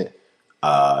consistent.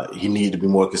 He needed to be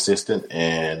more consistent,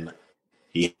 and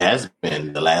he has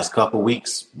been the last couple of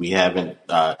weeks. We haven't.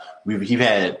 We've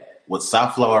had what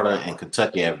South Florida and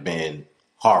Kentucky have been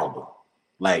horrible.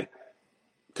 Like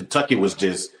Kentucky was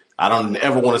just. I don't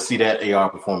ever want to see that AR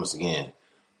performance again.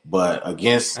 But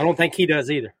against, I don't think he does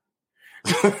either.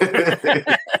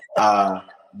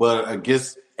 But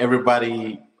against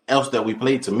everybody else that we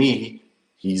played, to me,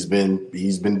 he's been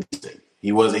decent. He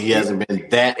hasn't been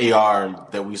that AR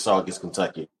that we saw against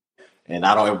Kentucky. And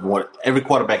I don't ever want every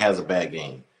quarterback has a bad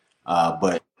game,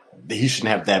 but he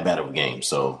shouldn't have that bad of a game.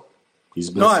 So he's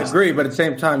been. No, I agree, but at the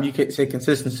same time, you can't say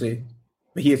consistency.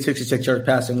 But he had 66 yards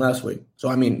passing last week, so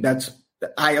I mean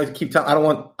I keep telling. I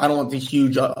don't want these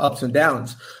huge ups and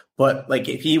downs, but like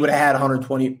if he would have had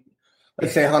 120,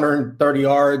 let's say 130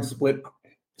 yards with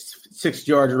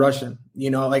 60 yards rushing,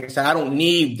 like I said, I don't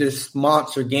need this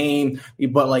monster game,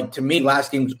 but like to me,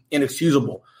 last game's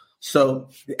inexcusable. So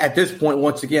at this point,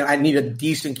 once again, I need a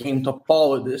decent game to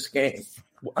follow this game.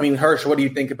 I mean, Hirsch, what do you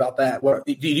think about that?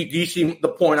 Do you see the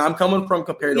point I'm coming from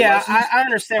compared to Wes's? I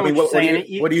understand what you're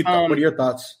saying. What are your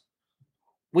thoughts?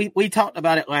 We talked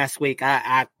about it last week.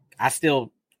 I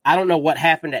don't know what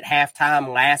happened at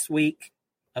halftime last week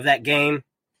of that game,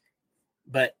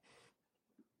 but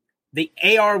the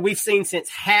AR we've seen since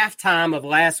halftime of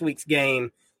last week's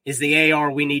game is the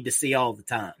AR we need to see all the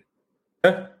time.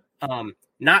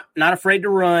 Not afraid to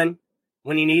run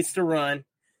when he needs to run,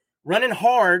 running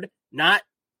hard, not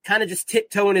kind of just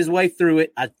tiptoeing his way through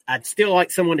it. I'd still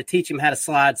like someone to teach him how to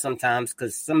slide sometimes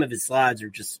because some of his slides are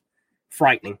just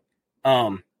frightening.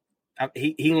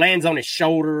 He lands on his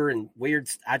shoulder and weird.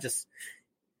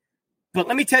 But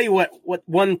let me tell you what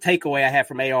one takeaway I have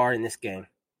from AR in this game.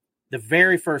 The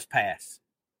very first pass.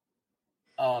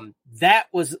 That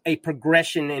was a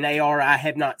progression in AR I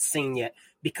have not seen yet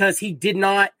because he did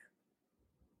not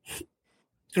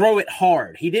throw it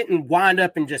hard. He didn't wind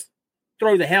up and just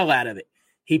throw the hell out of it.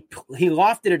 He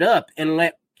lofted it up and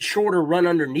let Shorter run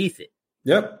underneath it.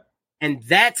 Yep. And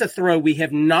that's a throw we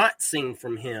have not seen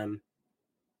from him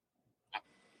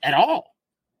at all.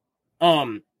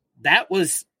 That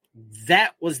was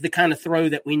the kind of throw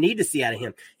that we need to see out of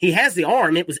him. He has the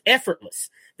arm. It was effortless.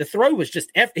 The throw was just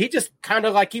he just kind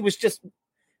of like he was just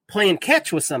playing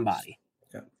catch with somebody.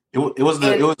 Yeah. It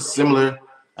was similar.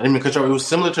 I didn't even cut you off. It was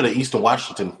similar to the Eastern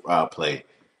Washington play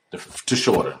to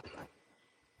Shorter.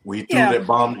 We threw that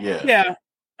bomb. Yeah.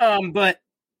 But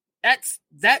that's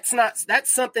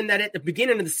something that at the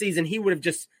beginning of the season he would have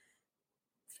just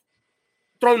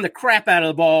thrown the crap out of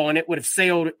the ball and it would have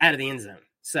sailed out of the end zone.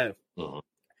 So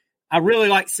I really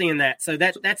like seeing that. So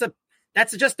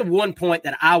that's just the one point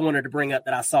that I wanted to bring up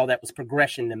that I saw that was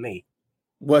progression to me.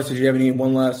 Wes, did you have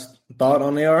one last thought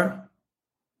on AR?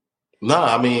 No,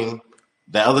 I mean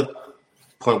the other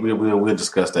point we'll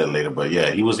discuss that later. But yeah,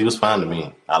 he was fine to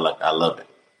me. I love it.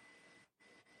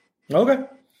 Okay.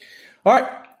 All right.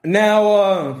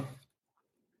 Now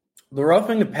the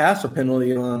roughing the passer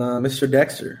penalty on Mr.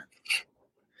 Dexter.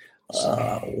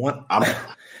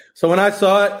 So when I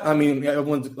saw it, I mean,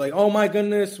 everyone's like, "Oh my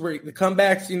goodness, the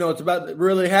comebacks! It's about to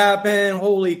really happen.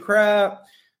 Holy crap!"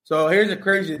 So here's the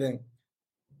crazy thing: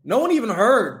 no one even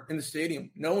heard in the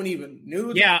stadium. No one even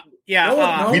knew. Yeah. No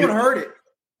one heard it.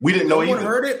 We didn't know either. No one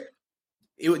heard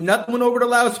it. Nothing went over the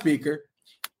loudspeaker,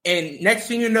 and next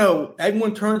thing you know,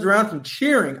 everyone turns around from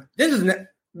cheering. This has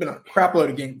been a crap load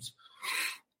of games.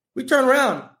 We turn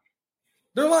around,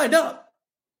 they're lined up.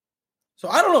 So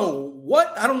I don't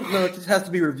know if this has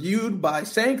to be reviewed by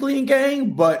Sankley and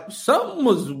gang, but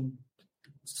something's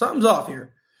off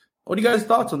here. What are you guys'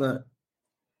 thoughts on that?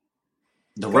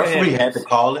 The referee had to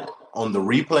call it on the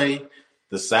replay.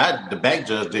 The back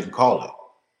judge didn't call it.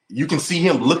 You can see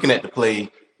him looking at the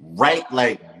play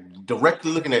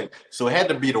directly looking at it. So it had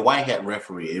to be the white hat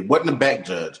referee. It wasn't the back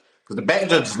judge because the back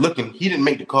judge is looking. He didn't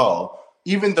make the call,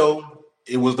 even though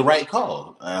it was the right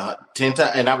call. 10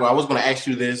 times, and I was going to ask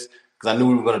you this. Because I knew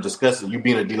we were going to discuss it. You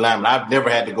being a D lineman, I've never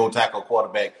had to go tackle a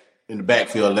quarterback in the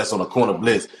backfield unless on a corner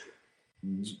blitz.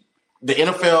 The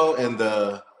NFL and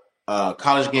the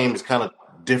college game is kind of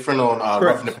different on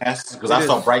roughing the passes because I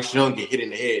saw Bryce Young get hit in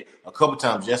the head a couple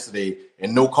times yesterday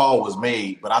and no call was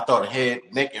made. But I thought the head,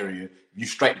 neck area, you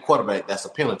strike the quarterback, that's a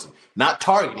penalty. Not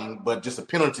targeting, but just a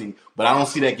penalty. But I don't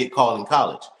see that get called in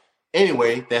college.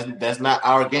 Anyway, that's not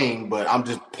our game, but I'm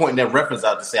just pointing that reference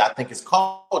out to say I think it's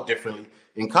called differently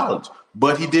in college,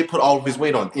 but he did put all of his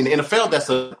weight on. In the NFL, that's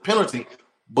a penalty,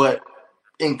 but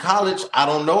in college, I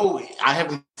don't know. I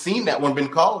haven't seen that one been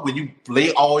called where you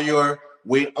lay all your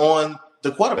weight on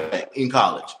the quarterback in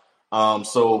college.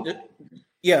 There's a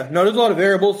lot of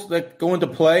variables that go into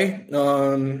play.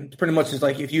 It's pretty much just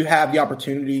like if you have the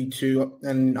opportunity to,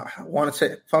 and I want to say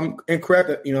if I'm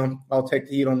incorrect, I'll take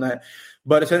the heat on that.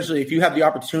 But essentially, if you have the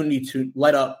opportunity to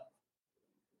let up,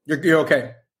 you're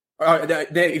okay.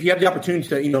 If you have the opportunity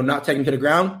to, not take him to the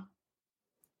ground,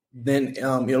 then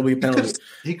it'll be a penalty.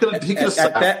 He could have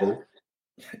said that.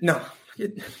 No.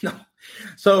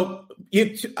 So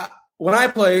when I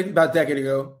played about a decade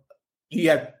ago,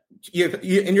 you had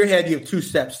in your head, you have 2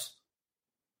 steps.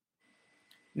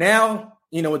 Now,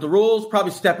 with the rules,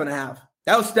 probably step and a half.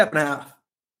 That was step and a half.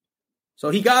 So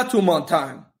he got to him on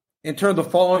time. In terms of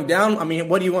falling down, I mean,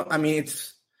 what do you want? I mean,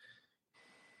 it's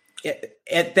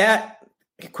at that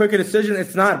quick a decision,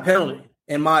 it's not a penalty,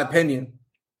 in my opinion.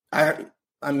 I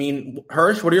mean,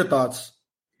 Hirsch, what are your thoughts?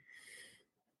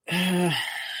 I'm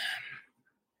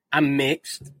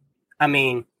mixed. I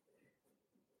mean,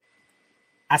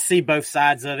 I see both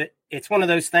sides of it. It's one of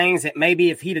those things that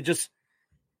maybe if he'd have just,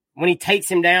 when he takes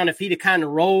him down, if he'd have kind of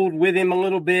rolled with him a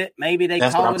little bit, maybe they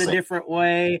call it a different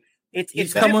way.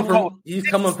 He's coming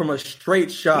from a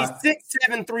straight shot. He's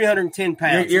 6'7", 310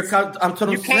 pounds. You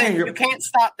can't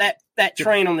stop that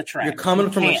train on the track. You're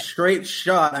coming from a straight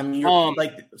shot. I mean, you're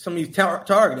like somebody's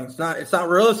targeting. It's not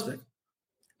realistic.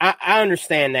 I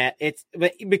understand that.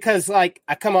 But because like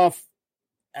I come off,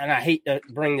 and I hate to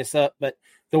bring this up, but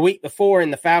the week before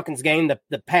in the Falcons game,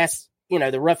 the pass,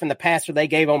 the rough and the passer they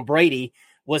gave on Brady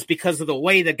was because of the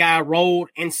way the guy rolled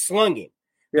and slung him.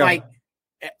 Yeah. Like,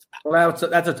 well,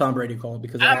 that's a Tom Brady call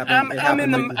because I'm in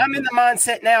the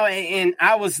mindset now, and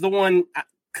I was the one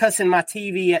cussing my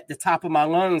TV at the top of my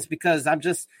lungs because I'm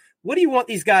just, what do you want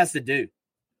these guys to do?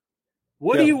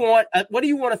 What do you want a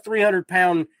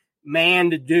 300-pound man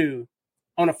to do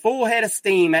on a full head of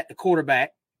steam at the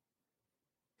quarterback?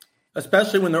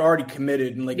 Especially when they're already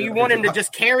committed. And do you want him to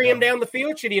just carry him down the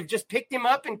field? Should he have just picked him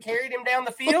up and carried him down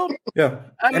the field? Yeah.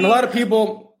 And a lot of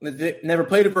people that never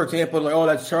played it, for example, like, oh,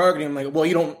 that's targeting. I'm like, well,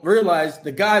 you don't realize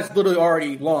the guy's literally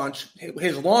already launched.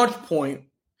 His launch point.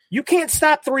 You can't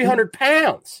stop 300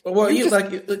 pounds. Well,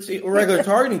 let's see, a regular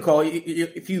targeting call.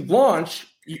 If you launch,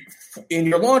 and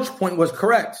your launch point was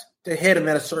correct to hit him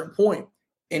at a certain point,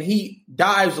 and he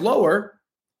dives lower,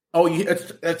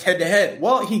 it's head-to-head.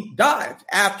 Well, he dived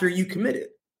after you committed.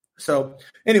 So,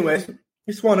 anyways,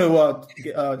 just want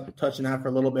to touch on that for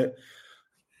a little bit.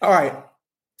 All right.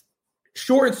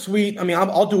 Short and sweet. I mean,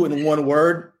 I'll do it in one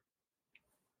word.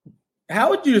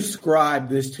 How would you describe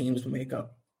this team's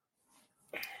makeup?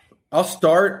 I'll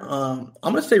start. I'm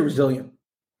going to say resilient.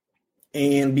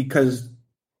 And because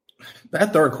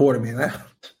that third quarter, man,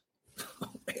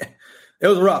 it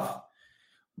was rough.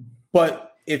 But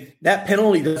if that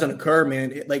penalty doesn't occur,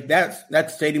 man,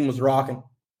 that stadium was rocking.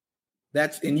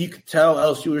 And you could tell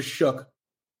LSU was shook.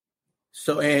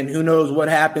 So, and who knows what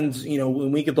happens,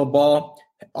 when we get the ball,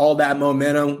 all that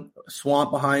momentum,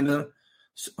 swamp behind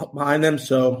them.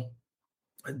 So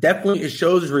definitely it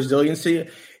shows resiliency.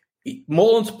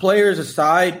 Mullen's players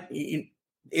aside,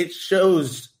 it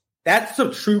shows that's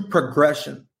a true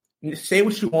progression. Say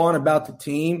what you want about the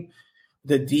team,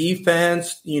 the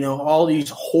defense, all these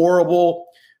horrible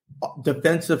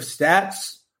defensive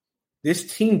stats.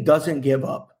 This team doesn't give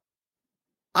up.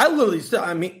 I literally said,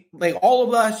 all of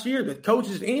last year, the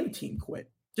coaches and the team quit.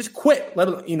 Just quit.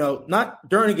 Not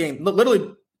during a game.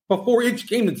 Literally before each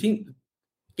game, the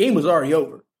game was already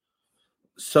over.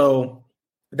 So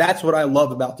that's what I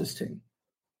love about this team.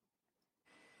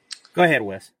 Go ahead,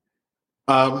 Wes.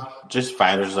 Just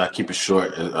fighters. I keep it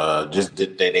short. Just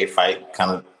they fight.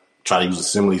 Kind of try to use a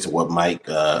simile to what Mike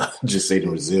just said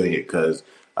in resilient, because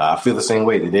I feel the same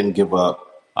way. They didn't give up.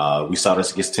 We saw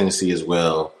this against Tennessee as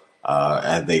well,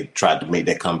 and they tried to make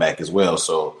that comeback as well.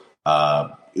 So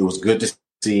it was good to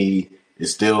see.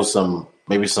 There's still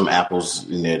maybe some apples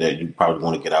in there that you probably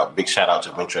want to get out. Big shout out to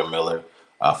Ventrell Miller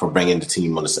for bringing the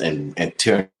team on this and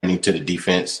turning to the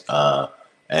defense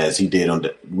as he did on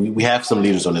the. We have some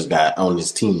leaders on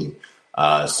this team.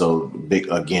 So big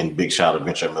shout out to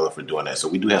Ventrell Miller for doing that. So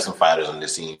we do have some fighters on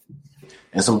this team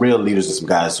and some real leaders and some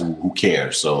guys who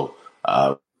care. So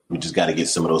we just got to get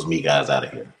some of those me guys out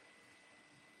of here.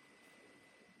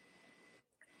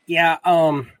 Yeah,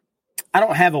 I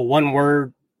don't have a one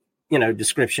word,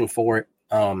 description for it.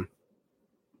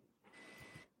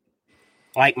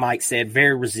 Like Mike said,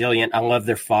 very resilient. I love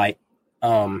their fight.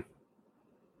 I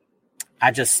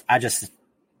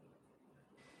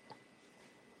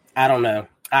don't know.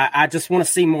 I just want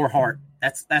to see more heart.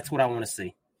 That's what I want to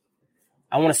see.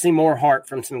 I want to see more heart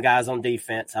from some guys on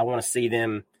defense. I want to see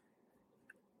them.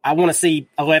 I want to see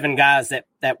 11 guys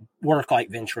that work like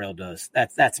Ventrell does.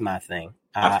 That's my thing.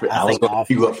 I was going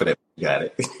to you up for that. You got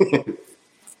it.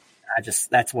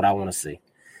 That's what I want to see.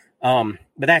 But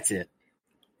that's it.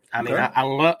 I mean, okay.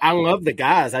 I love the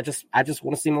guys. I just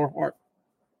want to see more heart.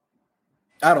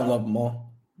 I don't love them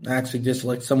all. I actually just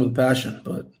like some of the passion,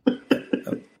 but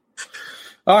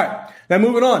all right. Now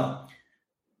moving on.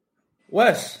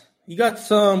 Wes, you got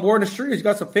some word in the street. You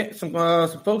got some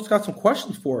folks got some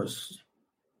questions for us.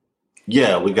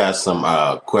 Yeah, we got some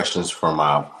questions from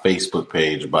our Facebook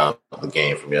page about the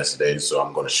game from yesterday. So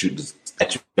I'm going to shoot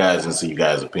at you guys and see you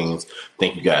guys' opinions.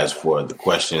 Thank you guys for the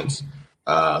questions.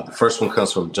 The first one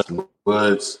comes from Justin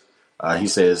Woods. He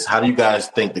says, how do you guys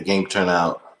think the game turned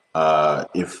out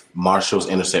if Marshall's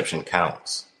interception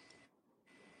counts?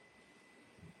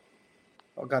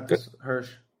 I got this, Hirsch.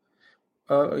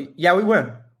 Yeah, we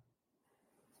win.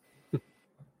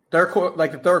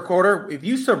 The third quarter, if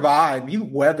you survive, you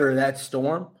weather that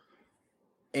storm,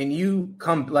 and you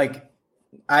come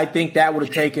I think that would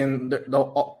have taken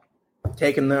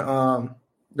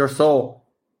their soul,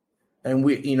 and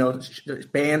the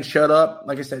band shut up.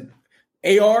 Like I said,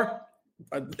 AR,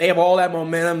 they have all that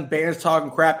momentum. Band's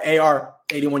talking crap. AR,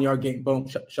 81-yard game. Boom,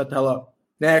 shut the hell up.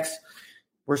 Next,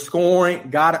 we're scoring.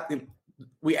 Got it.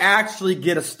 We actually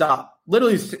get a stop.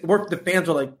 Literally, the fans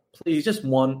are like, please, just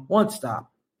one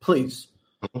stop, please.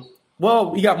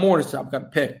 Well, we got more to stop. We got a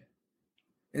pick.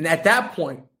 And at that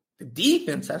point, the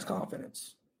defense has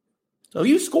confidence. So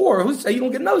you score, who's say you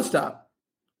don't get another stop?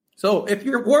 So if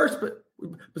your worst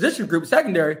position group,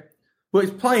 secondary, who is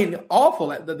playing awful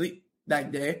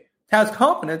that day, has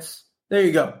confidence, there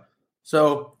you go.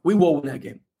 So we will win that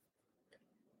game.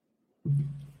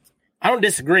 I don't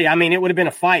disagree. I mean, it would have been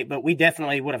a fight, but we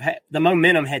definitely would have had – the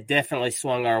momentum had definitely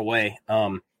swung our way.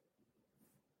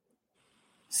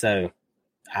 So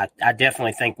I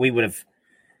definitely think we would have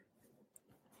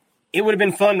 – it would have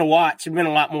been fun to watch. It would have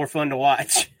been a lot more fun to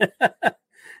watch.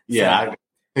 Yeah,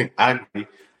 I agree.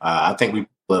 I think we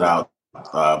put out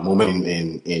momentum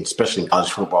in especially in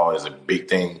college football is a big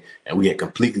thing, and we had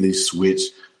completely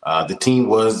switched. The team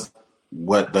was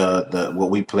what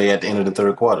we play at the end of the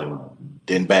third quarter.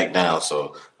 Didn't back down,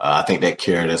 so I think that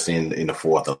carried us in the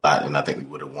fourth a lot, and I think we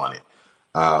would have won it.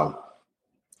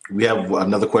 We have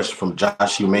another question from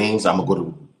Josh Humanes. I'm gonna go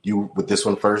to you with this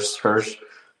one first.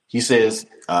 He says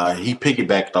he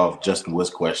piggybacked off Justin Wood's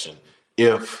question.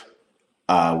 If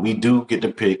we do get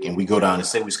the pick and we go down and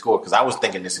say we score, because I was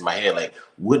thinking this in my head, like,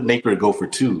 would Napier go for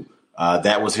two?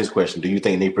 That was his question. Do you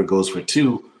think Napier goes for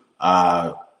two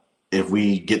if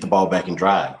we get the ball back and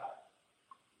drive?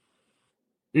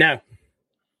 No.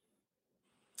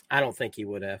 I don't think he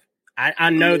would have. I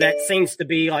know that seems to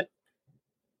be like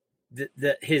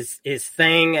his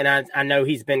thing, and I know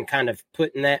he's been kind of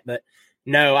putting that, but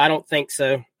no, I don't think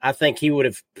so. I think he would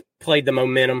have played the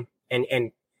momentum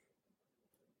and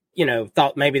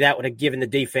thought maybe that would have given the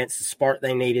defense the spark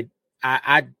they needed.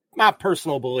 My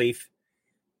personal belief,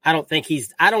 I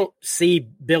don't see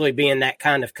Billy being that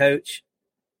kind of coach.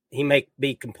 He may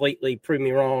be completely prove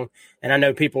me wrong, and I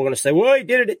know people are going to say, well, he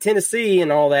did it at Tennessee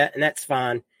and all that, and that's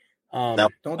fine.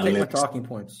 Don't take my talking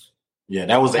points. Yeah,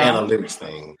 that was the analytics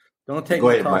thing. Don't take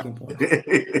my talking points.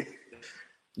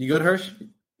 You good, Hirsch?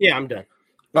 Yeah, I'm done.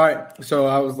 All right. So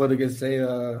I was literally going to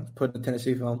say put the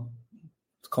Tennessee film.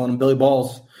 It's calling him Billy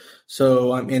Balls.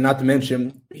 So, not to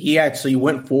mention, he actually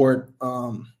went for it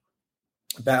on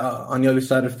the other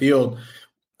side of the field.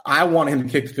 I wanted him to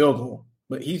kick the field goal,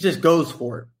 but he just goes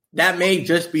for it. That may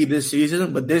just be this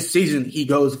season, but this season he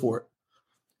goes for it.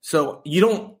 So you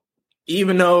don't,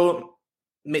 even though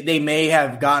they may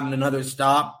have gotten another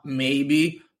stop,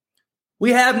 maybe,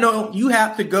 you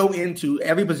have to go into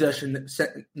every possession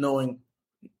knowing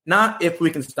not if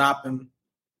we can stop them,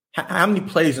 how many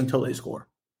plays until they score.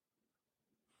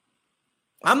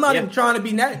 I'm not even trying to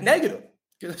be negative.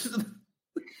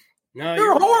 No,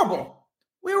 They're horrible.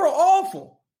 We were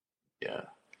awful. Yeah.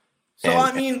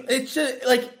 So, it's just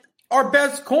like our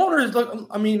best corners.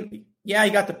 Yeah,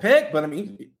 he got the pick, but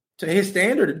to his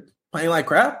standard, playing like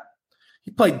crap.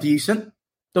 He played decent.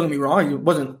 Don't get me wrong. He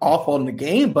wasn't awful in the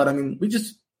game, but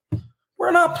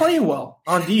we're not playing well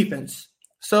on defense.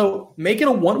 So make it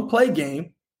a one-play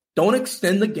game. Don't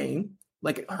extend the game.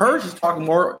 Like Hirsch is talking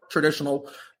more traditional.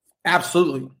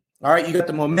 Absolutely. All right, you got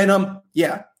the momentum.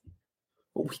 Yeah.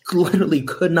 But we literally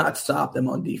could not stop them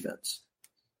on defense.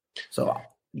 So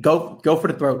go for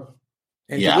the throat.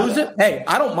 And you lose it, hey,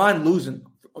 I don't mind losing,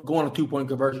 going a 2-point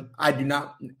conversion. I do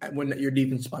not when your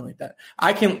defense is playing like that.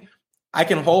 I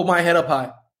can hold my head up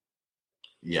high.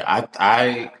 Yeah,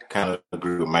 I kind of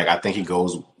agree with Mike. I think he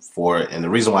goes for it. And the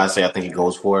reason why I say I think he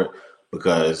goes for it,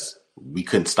 because we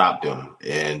couldn't stop them.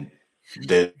 And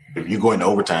if you go into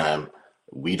overtime,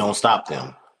 we don't stop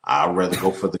them. I'd rather go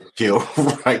for the kill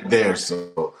right there.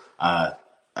 So, I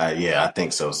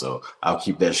think so. So I'll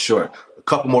keep that short. A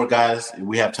couple more guys.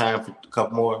 We have time for a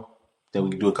couple more. Then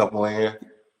we can do a couple more here.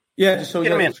 Yeah, just so we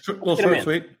got a little short,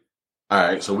 sweet. All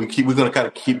right, so we're going to kind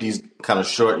of keep these kind of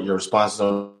short, your responses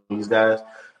on these guys.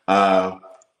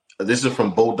 This is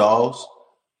from Bo Dawes.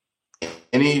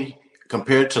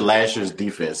 Compared to last year's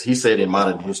defense, he said in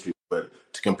modern history, but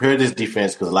to compare this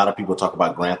defense, because a lot of people talk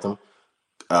about Grantham,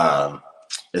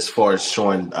 as far as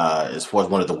showing, as far as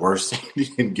one of the worst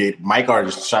in game. Mike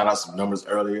already shot out some numbers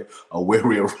earlier of where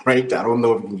we are ranked. I don't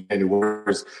know if it can get any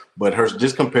worse, but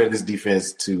just compare this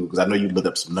defense to, because I know you looked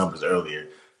up some numbers earlier.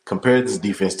 Compare this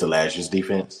defense to last year's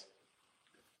defense.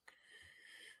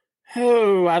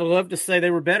 Oh, I'd love to say they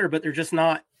were better, but they're just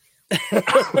not.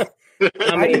 I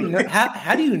mean,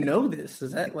 how do you know this?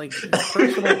 Is that like a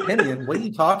personal opinion? What are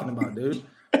you talking about, dude?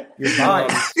 You're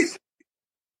biased.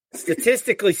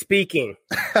 Statistically speaking,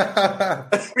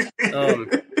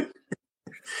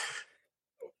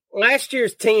 last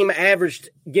year's team averaged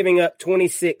giving up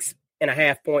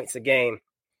 26.5 points a game.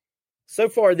 So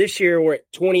far this year, we're at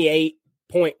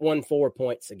 28.14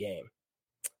 points a game.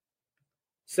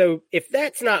 So if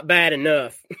that's not bad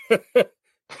enough,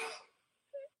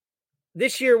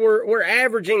 this year we're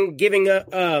averaging giving up.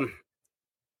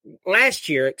 Last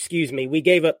year, we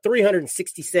gave up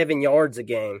 367 yards a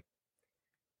game.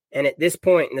 And at this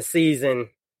point in the season,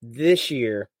 this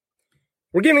year,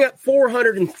 we're giving up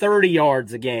 430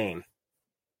 yards a game.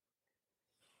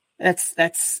 We're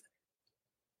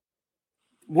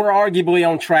arguably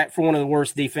on track for one of the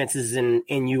worst defenses in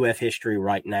UF history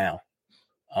right now.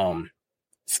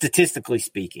 Statistically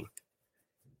speaking,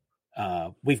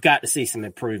 we've got to see some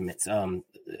improvements.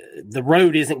 The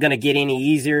road isn't going to get any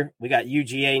easier. We got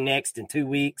UGA next in 2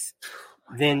 weeks.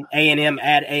 Then A&M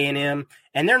at A&M,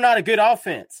 and they're not a good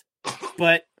offense,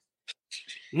 but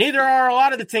neither are a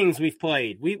lot of the teams we've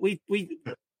played. We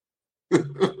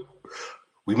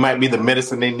might be the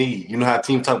medicine they need. You know how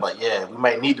teams talk about, we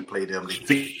might need to play them to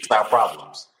fix our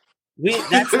problems.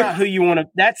 That's not who you want to.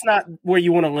 That's not where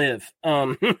you want to live.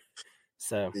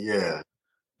 So yeah.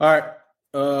 All right.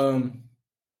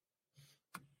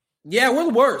 Yeah, we're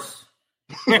the worst.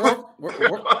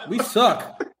 We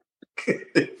suck.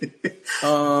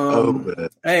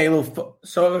 Hey,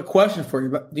 so a question for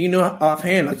you. Do you know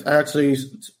offhand? I actually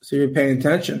see you're paying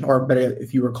attention, or better,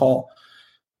 if you recall,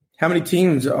 how many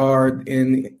teams are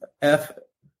in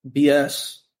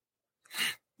FBS?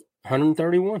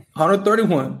 131.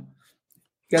 131.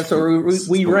 Yeah, so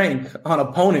we rank on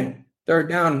opponent third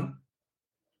down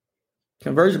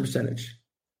conversion percentage.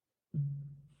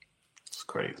 It's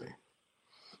crazy.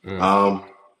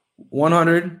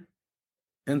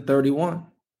 131.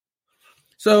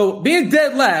 So being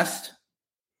dead last,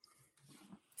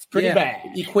 it's pretty bad.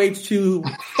 Equates to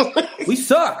we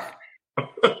suck.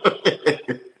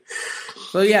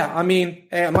 So yeah, I mean,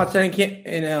 I'm not saying can't.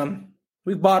 And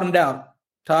we bottomed out.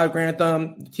 Todd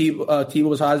Grantham, Tebow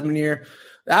was Heisman year.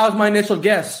 That was my initial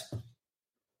guess,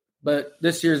 but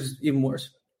this year's even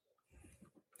worse.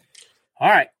 All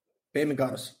right, Bateman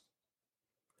got us.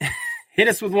 Hit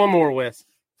us with one more, Wes.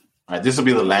 All right, this will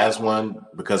be the last one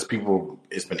because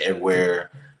it's been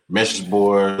everywhere. Message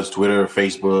boards, Twitter,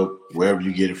 Facebook, wherever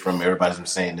you get it from, everybody's been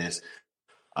saying this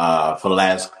for the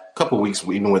last couple of weeks,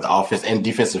 even with offense and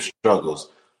defensive struggles.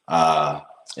 And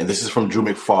this is from Drew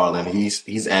McFarland.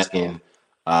 He's asking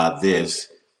this.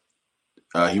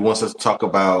 He wants us to talk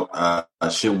about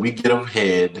should we get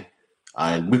ahead,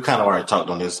 and we've kind of already talked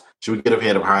on this, should we get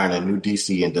ahead of hiring a new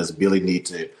DC, and does Billy need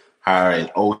to hire an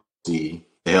OC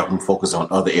to help him focus on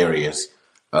other areas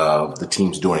of the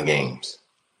teams doing games?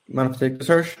 You mind if I take this,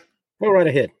 Hirsch? Go right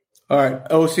ahead. All right.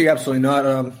 OC, absolutely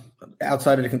not.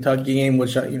 Outside of the Kentucky game,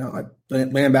 which, I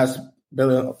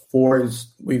Billy for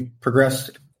is we've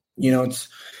progressed, it's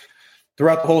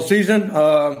throughout the whole season.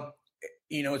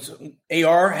 It's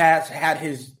AR has had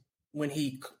his, when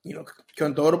he,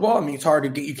 couldn't throw the ball. I mean, it's hard to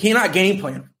get, you cannot game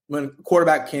plan when a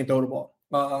quarterback can't throw the ball.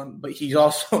 But he's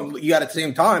also, you got at the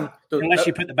same time. Unless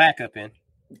you put the backup in.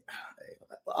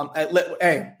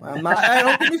 I'm not. I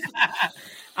don't think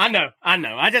I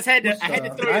know. I just had to. I had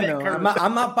to throw you that curve.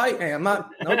 I'm not biting. I'm not.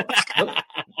 Nope.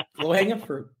 Low hanging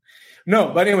fruit.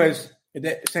 No, but anyways, at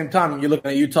the same time, you're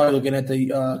looking at Utah. You're looking at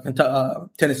the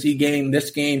Tennessee game.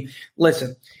 This game.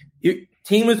 Listen, your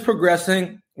team is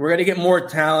progressing. We're gonna get more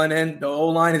talent in. The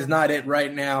O-line is not it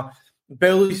right now.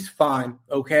 Billy's fine.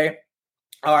 Okay.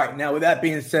 All right. Now, with that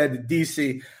being said, the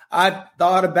DC, I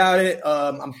thought about it.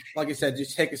 I'm like I said,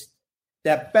 just take a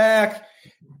step back.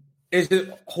 Is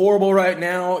it horrible right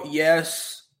now?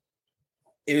 Yes.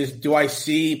 Do I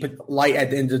see light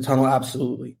at the end of the tunnel?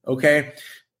 Absolutely. Okay.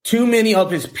 Too many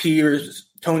of his peers,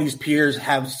 Tony's peers,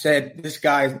 have said this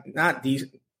guy's not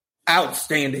decent,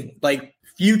 outstanding, like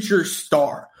future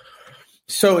star.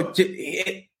 So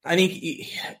I think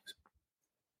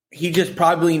he just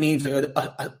probably needs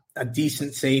a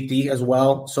decent safety as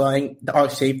well. So I think our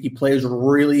safety players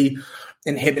really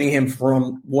inhibiting him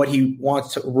from what he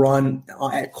wants to run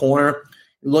at corner.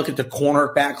 Look at the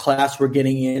cornerback class we're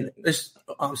getting in. This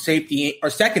safety or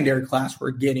secondary class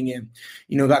we're getting in.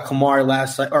 Got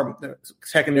Kamari or the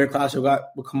secondary class we got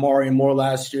with Kamari and Moore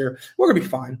last year. We're gonna be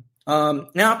fine.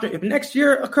 Now, if next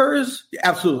year occurs,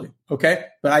 absolutely okay.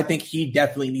 But I think he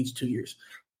definitely needs 2 years.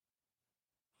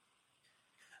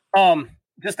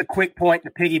 Just a quick point to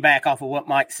piggyback off of what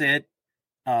Mike said.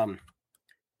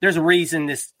 There's a reason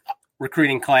this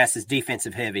recruiting class is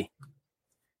defensive heavy.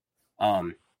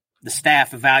 The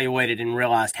staff evaluated and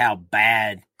realized how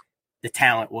bad the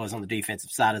talent was on the defensive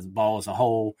side of the ball as a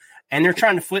whole, and they're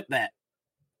trying to flip that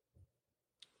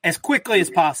as quickly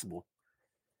as possible.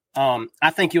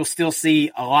 I think you'll still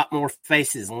see a lot more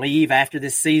faces leave after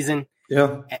this season.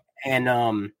 Yeah.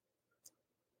 And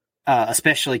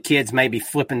especially kids maybe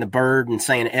flipping the bird and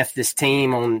saying F this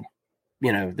team on,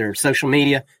 their social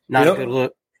media. Not a good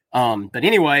look. But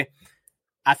anyway,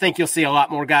 I think you'll see a lot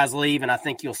more guys leave, and I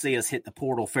think you'll see us hit the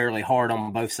portal fairly hard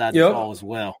on both sides of the ball as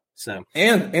well. So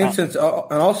and since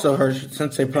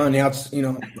they play on the outs,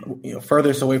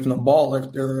 furthest away from the ball,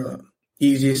 they're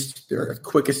easiest, they're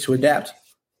quickest to adapt.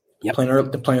 Yep. They're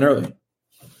playing early.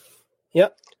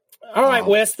 Yep. All right,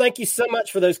 Wes. Thank you so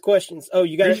much for those questions. Oh,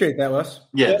 you got appreciate that, Wes.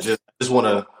 Yeah, just want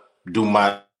to do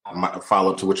my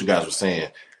follow up to what you guys were saying.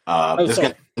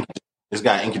 This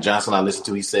guy, Inky Johnson, I listened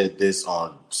to, he said this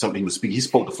on something he was speaking. He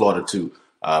spoke to Florida too.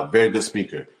 Very good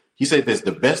speaker. He said this: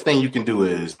 the best thing you can do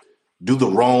is do the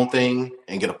wrong thing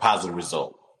and get a positive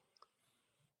result.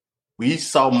 We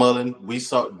saw Mullen.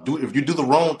 If you do the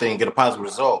wrong thing and get a positive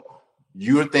result,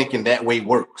 you're thinking that way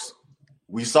works.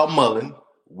 We saw Mullen.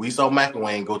 We saw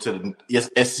McElwain go to the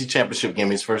SEC championship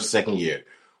game his first and second year.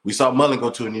 We saw Mullen go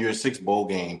to a New Year's Six bowl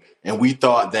game, and we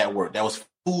thought that worked. That was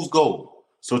fool's gold.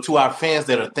 So to our fans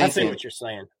that are thinking, I see what you're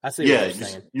saying. What you're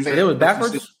saying. You say it was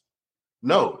backwards?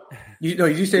 No.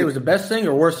 You say it was the best thing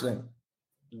or worst thing?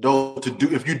 No,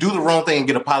 if you do the wrong thing and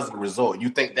get a positive result, you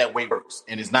think that way works,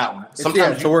 and it's not.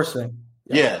 Sometimes it's the worst thing.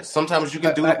 Yeah, sometimes you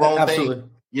can do the wrong thing.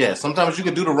 Yeah, sometimes you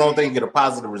can do the wrong thing and get a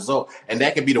positive result, and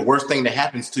that can be the worst thing that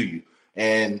happens to you.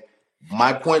 And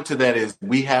my point to that is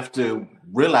we have to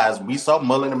realize we saw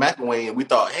Mullen and McElwain, and we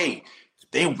thought, hey,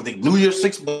 they New Year's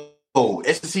Six bowl,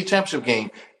 SEC championship game,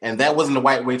 and that wasn't the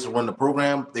right way to run the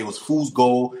program. It was fool's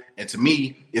gold, and to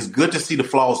me, it's good to see the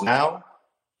flaws now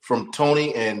from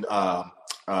Tony and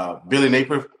Billy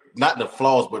Napier. Not the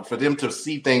flaws, but for them to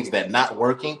see things that not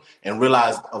working and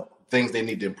realize things they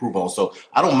need to improve on. So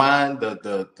I don't mind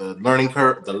the learning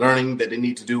curve, the learning that they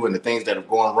need to do, and the things that are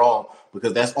going wrong,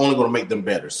 because that's only going to make them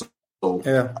better. So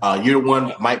year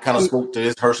one, Mike kind of spoke to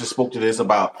this. Hershey spoke to this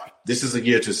about this is a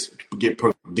year to get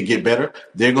better.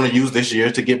 They're going to use this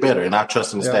year to get better, and I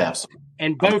trust in the staff. So,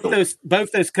 and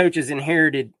both those coaches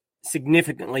inherited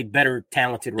significantly better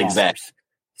talented rosters. Exactly.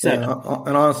 So,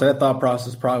 and honestly, that thought process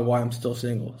is probably why I'm still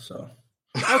single. So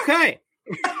okay,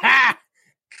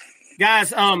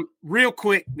 guys. Real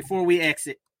quick before we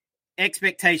exit,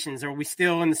 expectations. Are we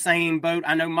still in the same boat?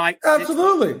 I know Mike.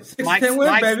 Absolutely, 6 to 10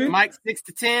 wins, baby. Mike 6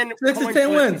 to 10. 6 to 10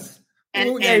 wins.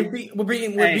 And we're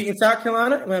beating South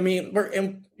Carolina. I mean, we're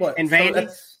in what? And Vandy.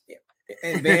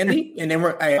 And Vandy, and then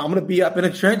I'm going to be up in the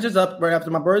trenches up right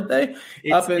after my birthday,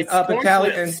 up in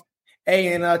Tally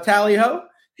and Tally Ho.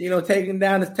 Taking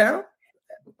down this town.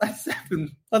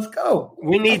 Let's go.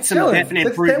 We need some definite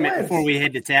improvement before we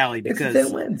head to Tally, because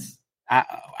 10 wins.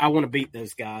 I want to beat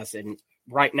those guys, and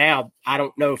right now I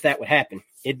don't know if that would happen.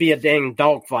 It'd be a dang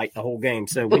dogfight the whole game,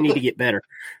 so we need to get better.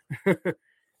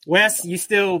 Wes,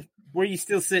 where you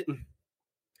still sitting?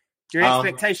 Your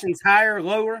expectations higher or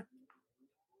lower?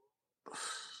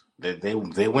 They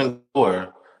went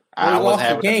lower. I lost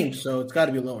the game, so it's got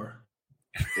to be lower.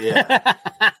 Yeah.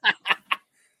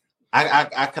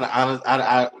 I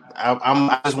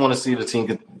just want to see the team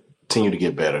continue to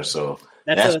get better. So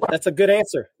that's a good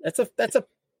answer.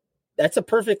 That's a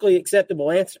perfectly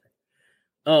acceptable answer.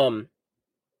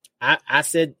 I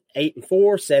said 8-4,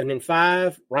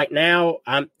 7-5. Right now,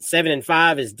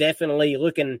 7-5 is definitely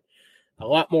looking a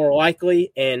lot more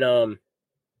likely, and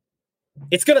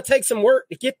it's going to take some work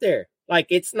to get there. Like,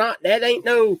 that ain't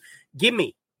no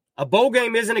gimme. A bowl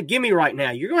game isn't a gimme right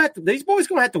now. These boys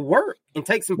going to have to work and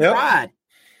take some pride.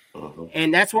 Uh-huh.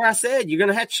 And that's where I said, you're going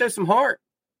to have to show some heart,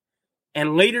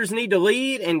 and leaders need to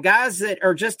lead, and guys that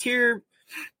are just here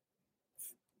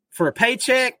for a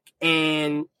paycheck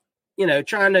and,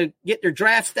 trying to get their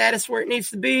draft status where it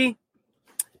needs to be.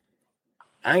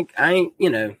 I ain't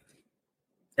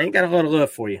got a lot of love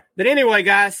for you. But anyway,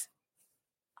 guys,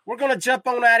 we're going to jump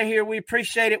on out of here. We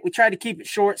appreciate it. We tried to keep it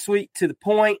short, sweet, to the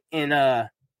point. And, I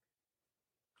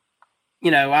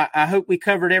hope we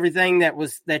covered everything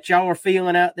that y'all are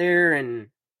feeling out there. And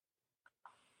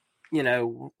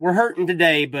we're hurting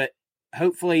today, but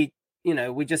hopefully,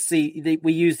 we just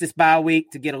we use this bye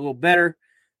week to get a little better.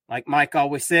 Like Mike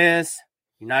always says,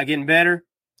 you're not getting better.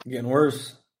 You're getting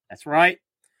worse. That's right.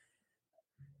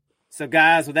 So,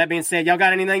 guys, with that being said, y'all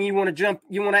got anything you want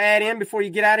to add in before you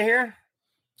get out of here?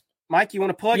 Mike, you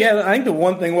want to plug it? Yeah, I think the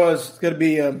one thing was going to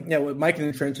be, with Mike in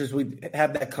the Trenches, we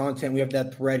have that content. We have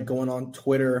that thread going on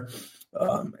Twitter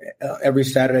every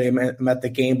Saturday. I'm at the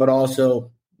game, but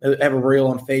also have a reel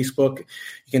on Facebook.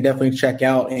 You can definitely check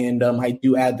out. And I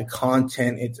do add the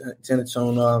content. It's in its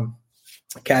own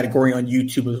category on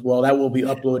YouTube as well. That will be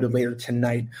uploaded later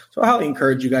tonight. So I highly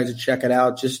encourage you guys to check it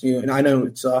out. Just, and I know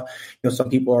it's, some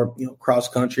people are, cross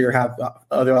country or have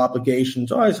other obligations.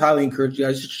 So I always highly encourage you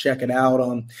guys to check it out.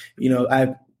 I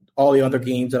have all the other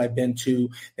games that I've been to,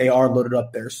 they are loaded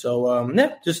up there. So,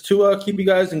 just to keep you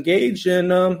guys engaged.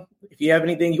 And if you have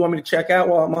anything you want me to check out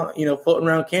while I'm, floating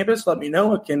around campus, let me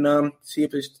know. I can see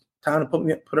if it's time to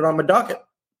put it on my docket.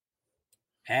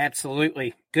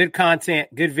 Absolutely. Good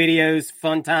content, good videos,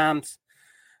 fun times.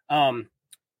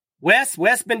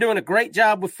 Wes been doing a great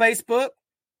job with Facebook.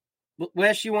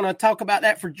 Wes, you want to talk about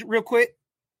that for real quick?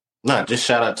 No, just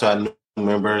shout out to our new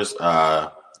members.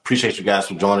 Appreciate you guys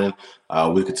for joining.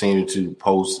 We continue to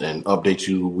post and update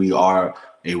you. We are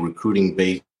a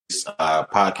recruiting-based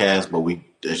podcast, but we,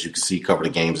 as you can see, cover the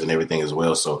games and everything as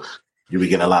well. So you'll be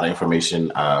getting a lot of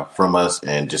information from us,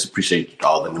 and just appreciate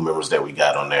all the new members that we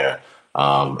got on there.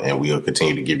 And we'll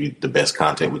continue to give you the best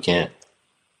content we can.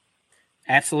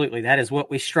 Absolutely. That is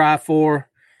what we strive for.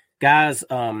 Guys,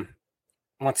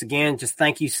 once again, just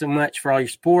thank you so much for all your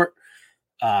support.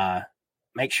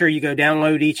 Make sure you go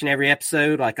download each and every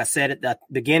episode. Like I said at the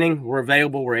beginning, we're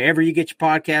available wherever you get your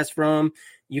podcast from.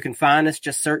 You can find us.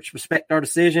 Just search Respect Our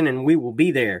Decision, and we will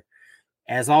be there.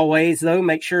 As always, though,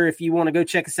 make sure if you want to go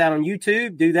check us out on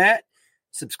YouTube, do that.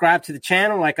 Subscribe to the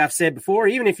channel, like I've said before.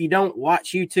 Even if you don't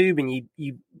watch YouTube and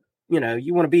you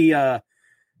want to be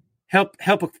help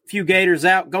a few Gators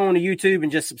out, go on to YouTube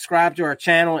and just subscribe to our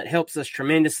channel. It helps us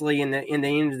tremendously in the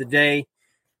end of the day.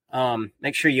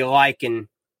 Make sure you like and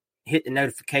hit the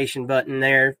notification button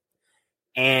there.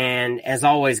 And as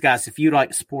always, guys, if you'd like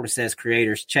to support us as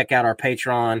creators, check out our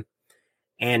Patreon.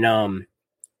 And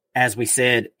as we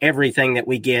said, everything that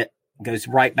we get goes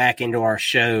right back into our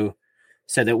show,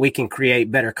 so that we can create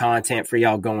better content for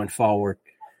y'all going forward.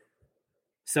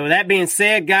 So with that being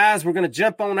said, guys, we're going to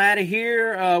jump on out of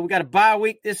here. We got a bye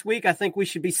week this week. I think we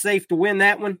should be safe to win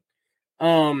that one.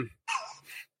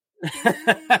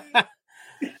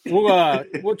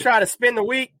 We'll try to spend the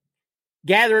week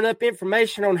gathering up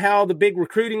information on how the big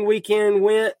recruiting weekend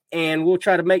went, and we'll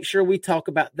try to make sure we talk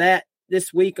about that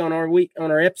this week on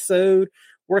our episode.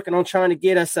 Working on trying to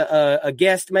get us a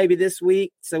guest maybe this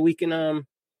week, so we can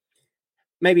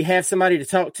maybe have somebody to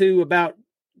talk to about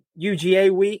UGA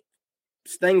week,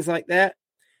 things like that.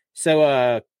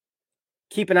 So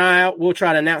keep an eye out. We'll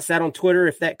try to announce that on Twitter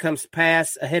if that comes to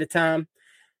pass ahead of time.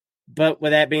 But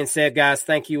with that being said, guys,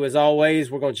 thank you as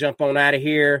always. We're going to jump on out of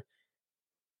here.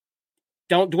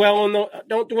 Don't dwell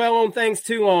on things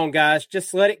too long, guys.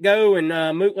 Just let it go and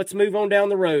let's move on down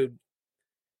the road.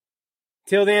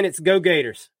 Till then, it's Go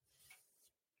Gators.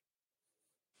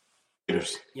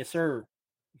 Gators. Yes, sir.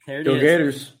 There it Go is.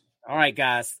 Gators. All right,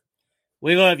 guys.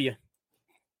 We love you.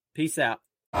 Peace out.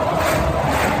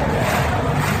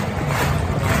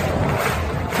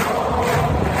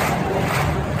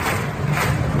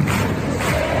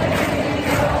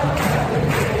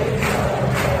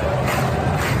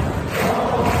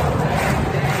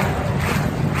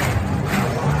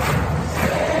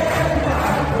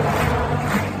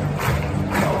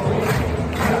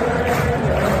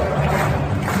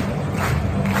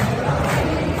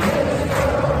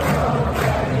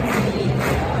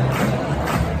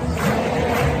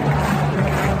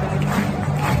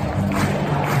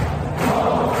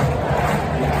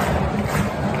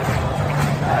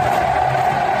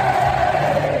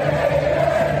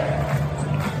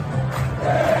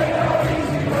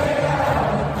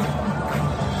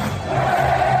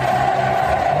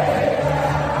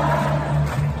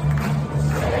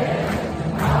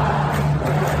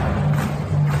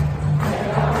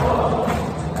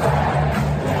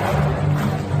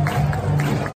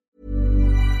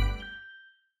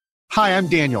 Hi, I'm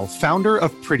Daniel, founder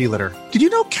of Pretty Litter. Did you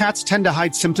know cats tend to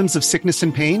hide symptoms of sickness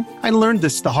and pain? I learned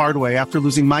this the hard way after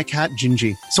losing my cat,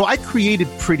 Gingy. So I created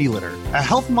Pretty Litter, a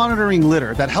health monitoring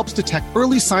litter that helps detect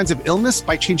early signs of illness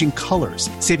by changing colors,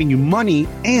 saving you money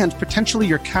and potentially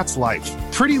your cat's life.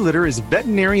 Pretty Litter is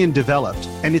veterinarian developed,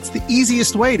 and it's the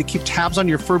easiest way to keep tabs on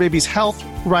your fur baby's health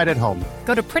right at home.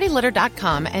 Go to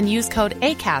prettylitter.com and use code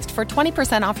ACAST for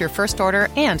 20% off your first order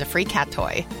and a free cat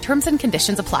toy. Terms and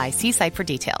conditions apply. See site for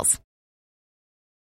details.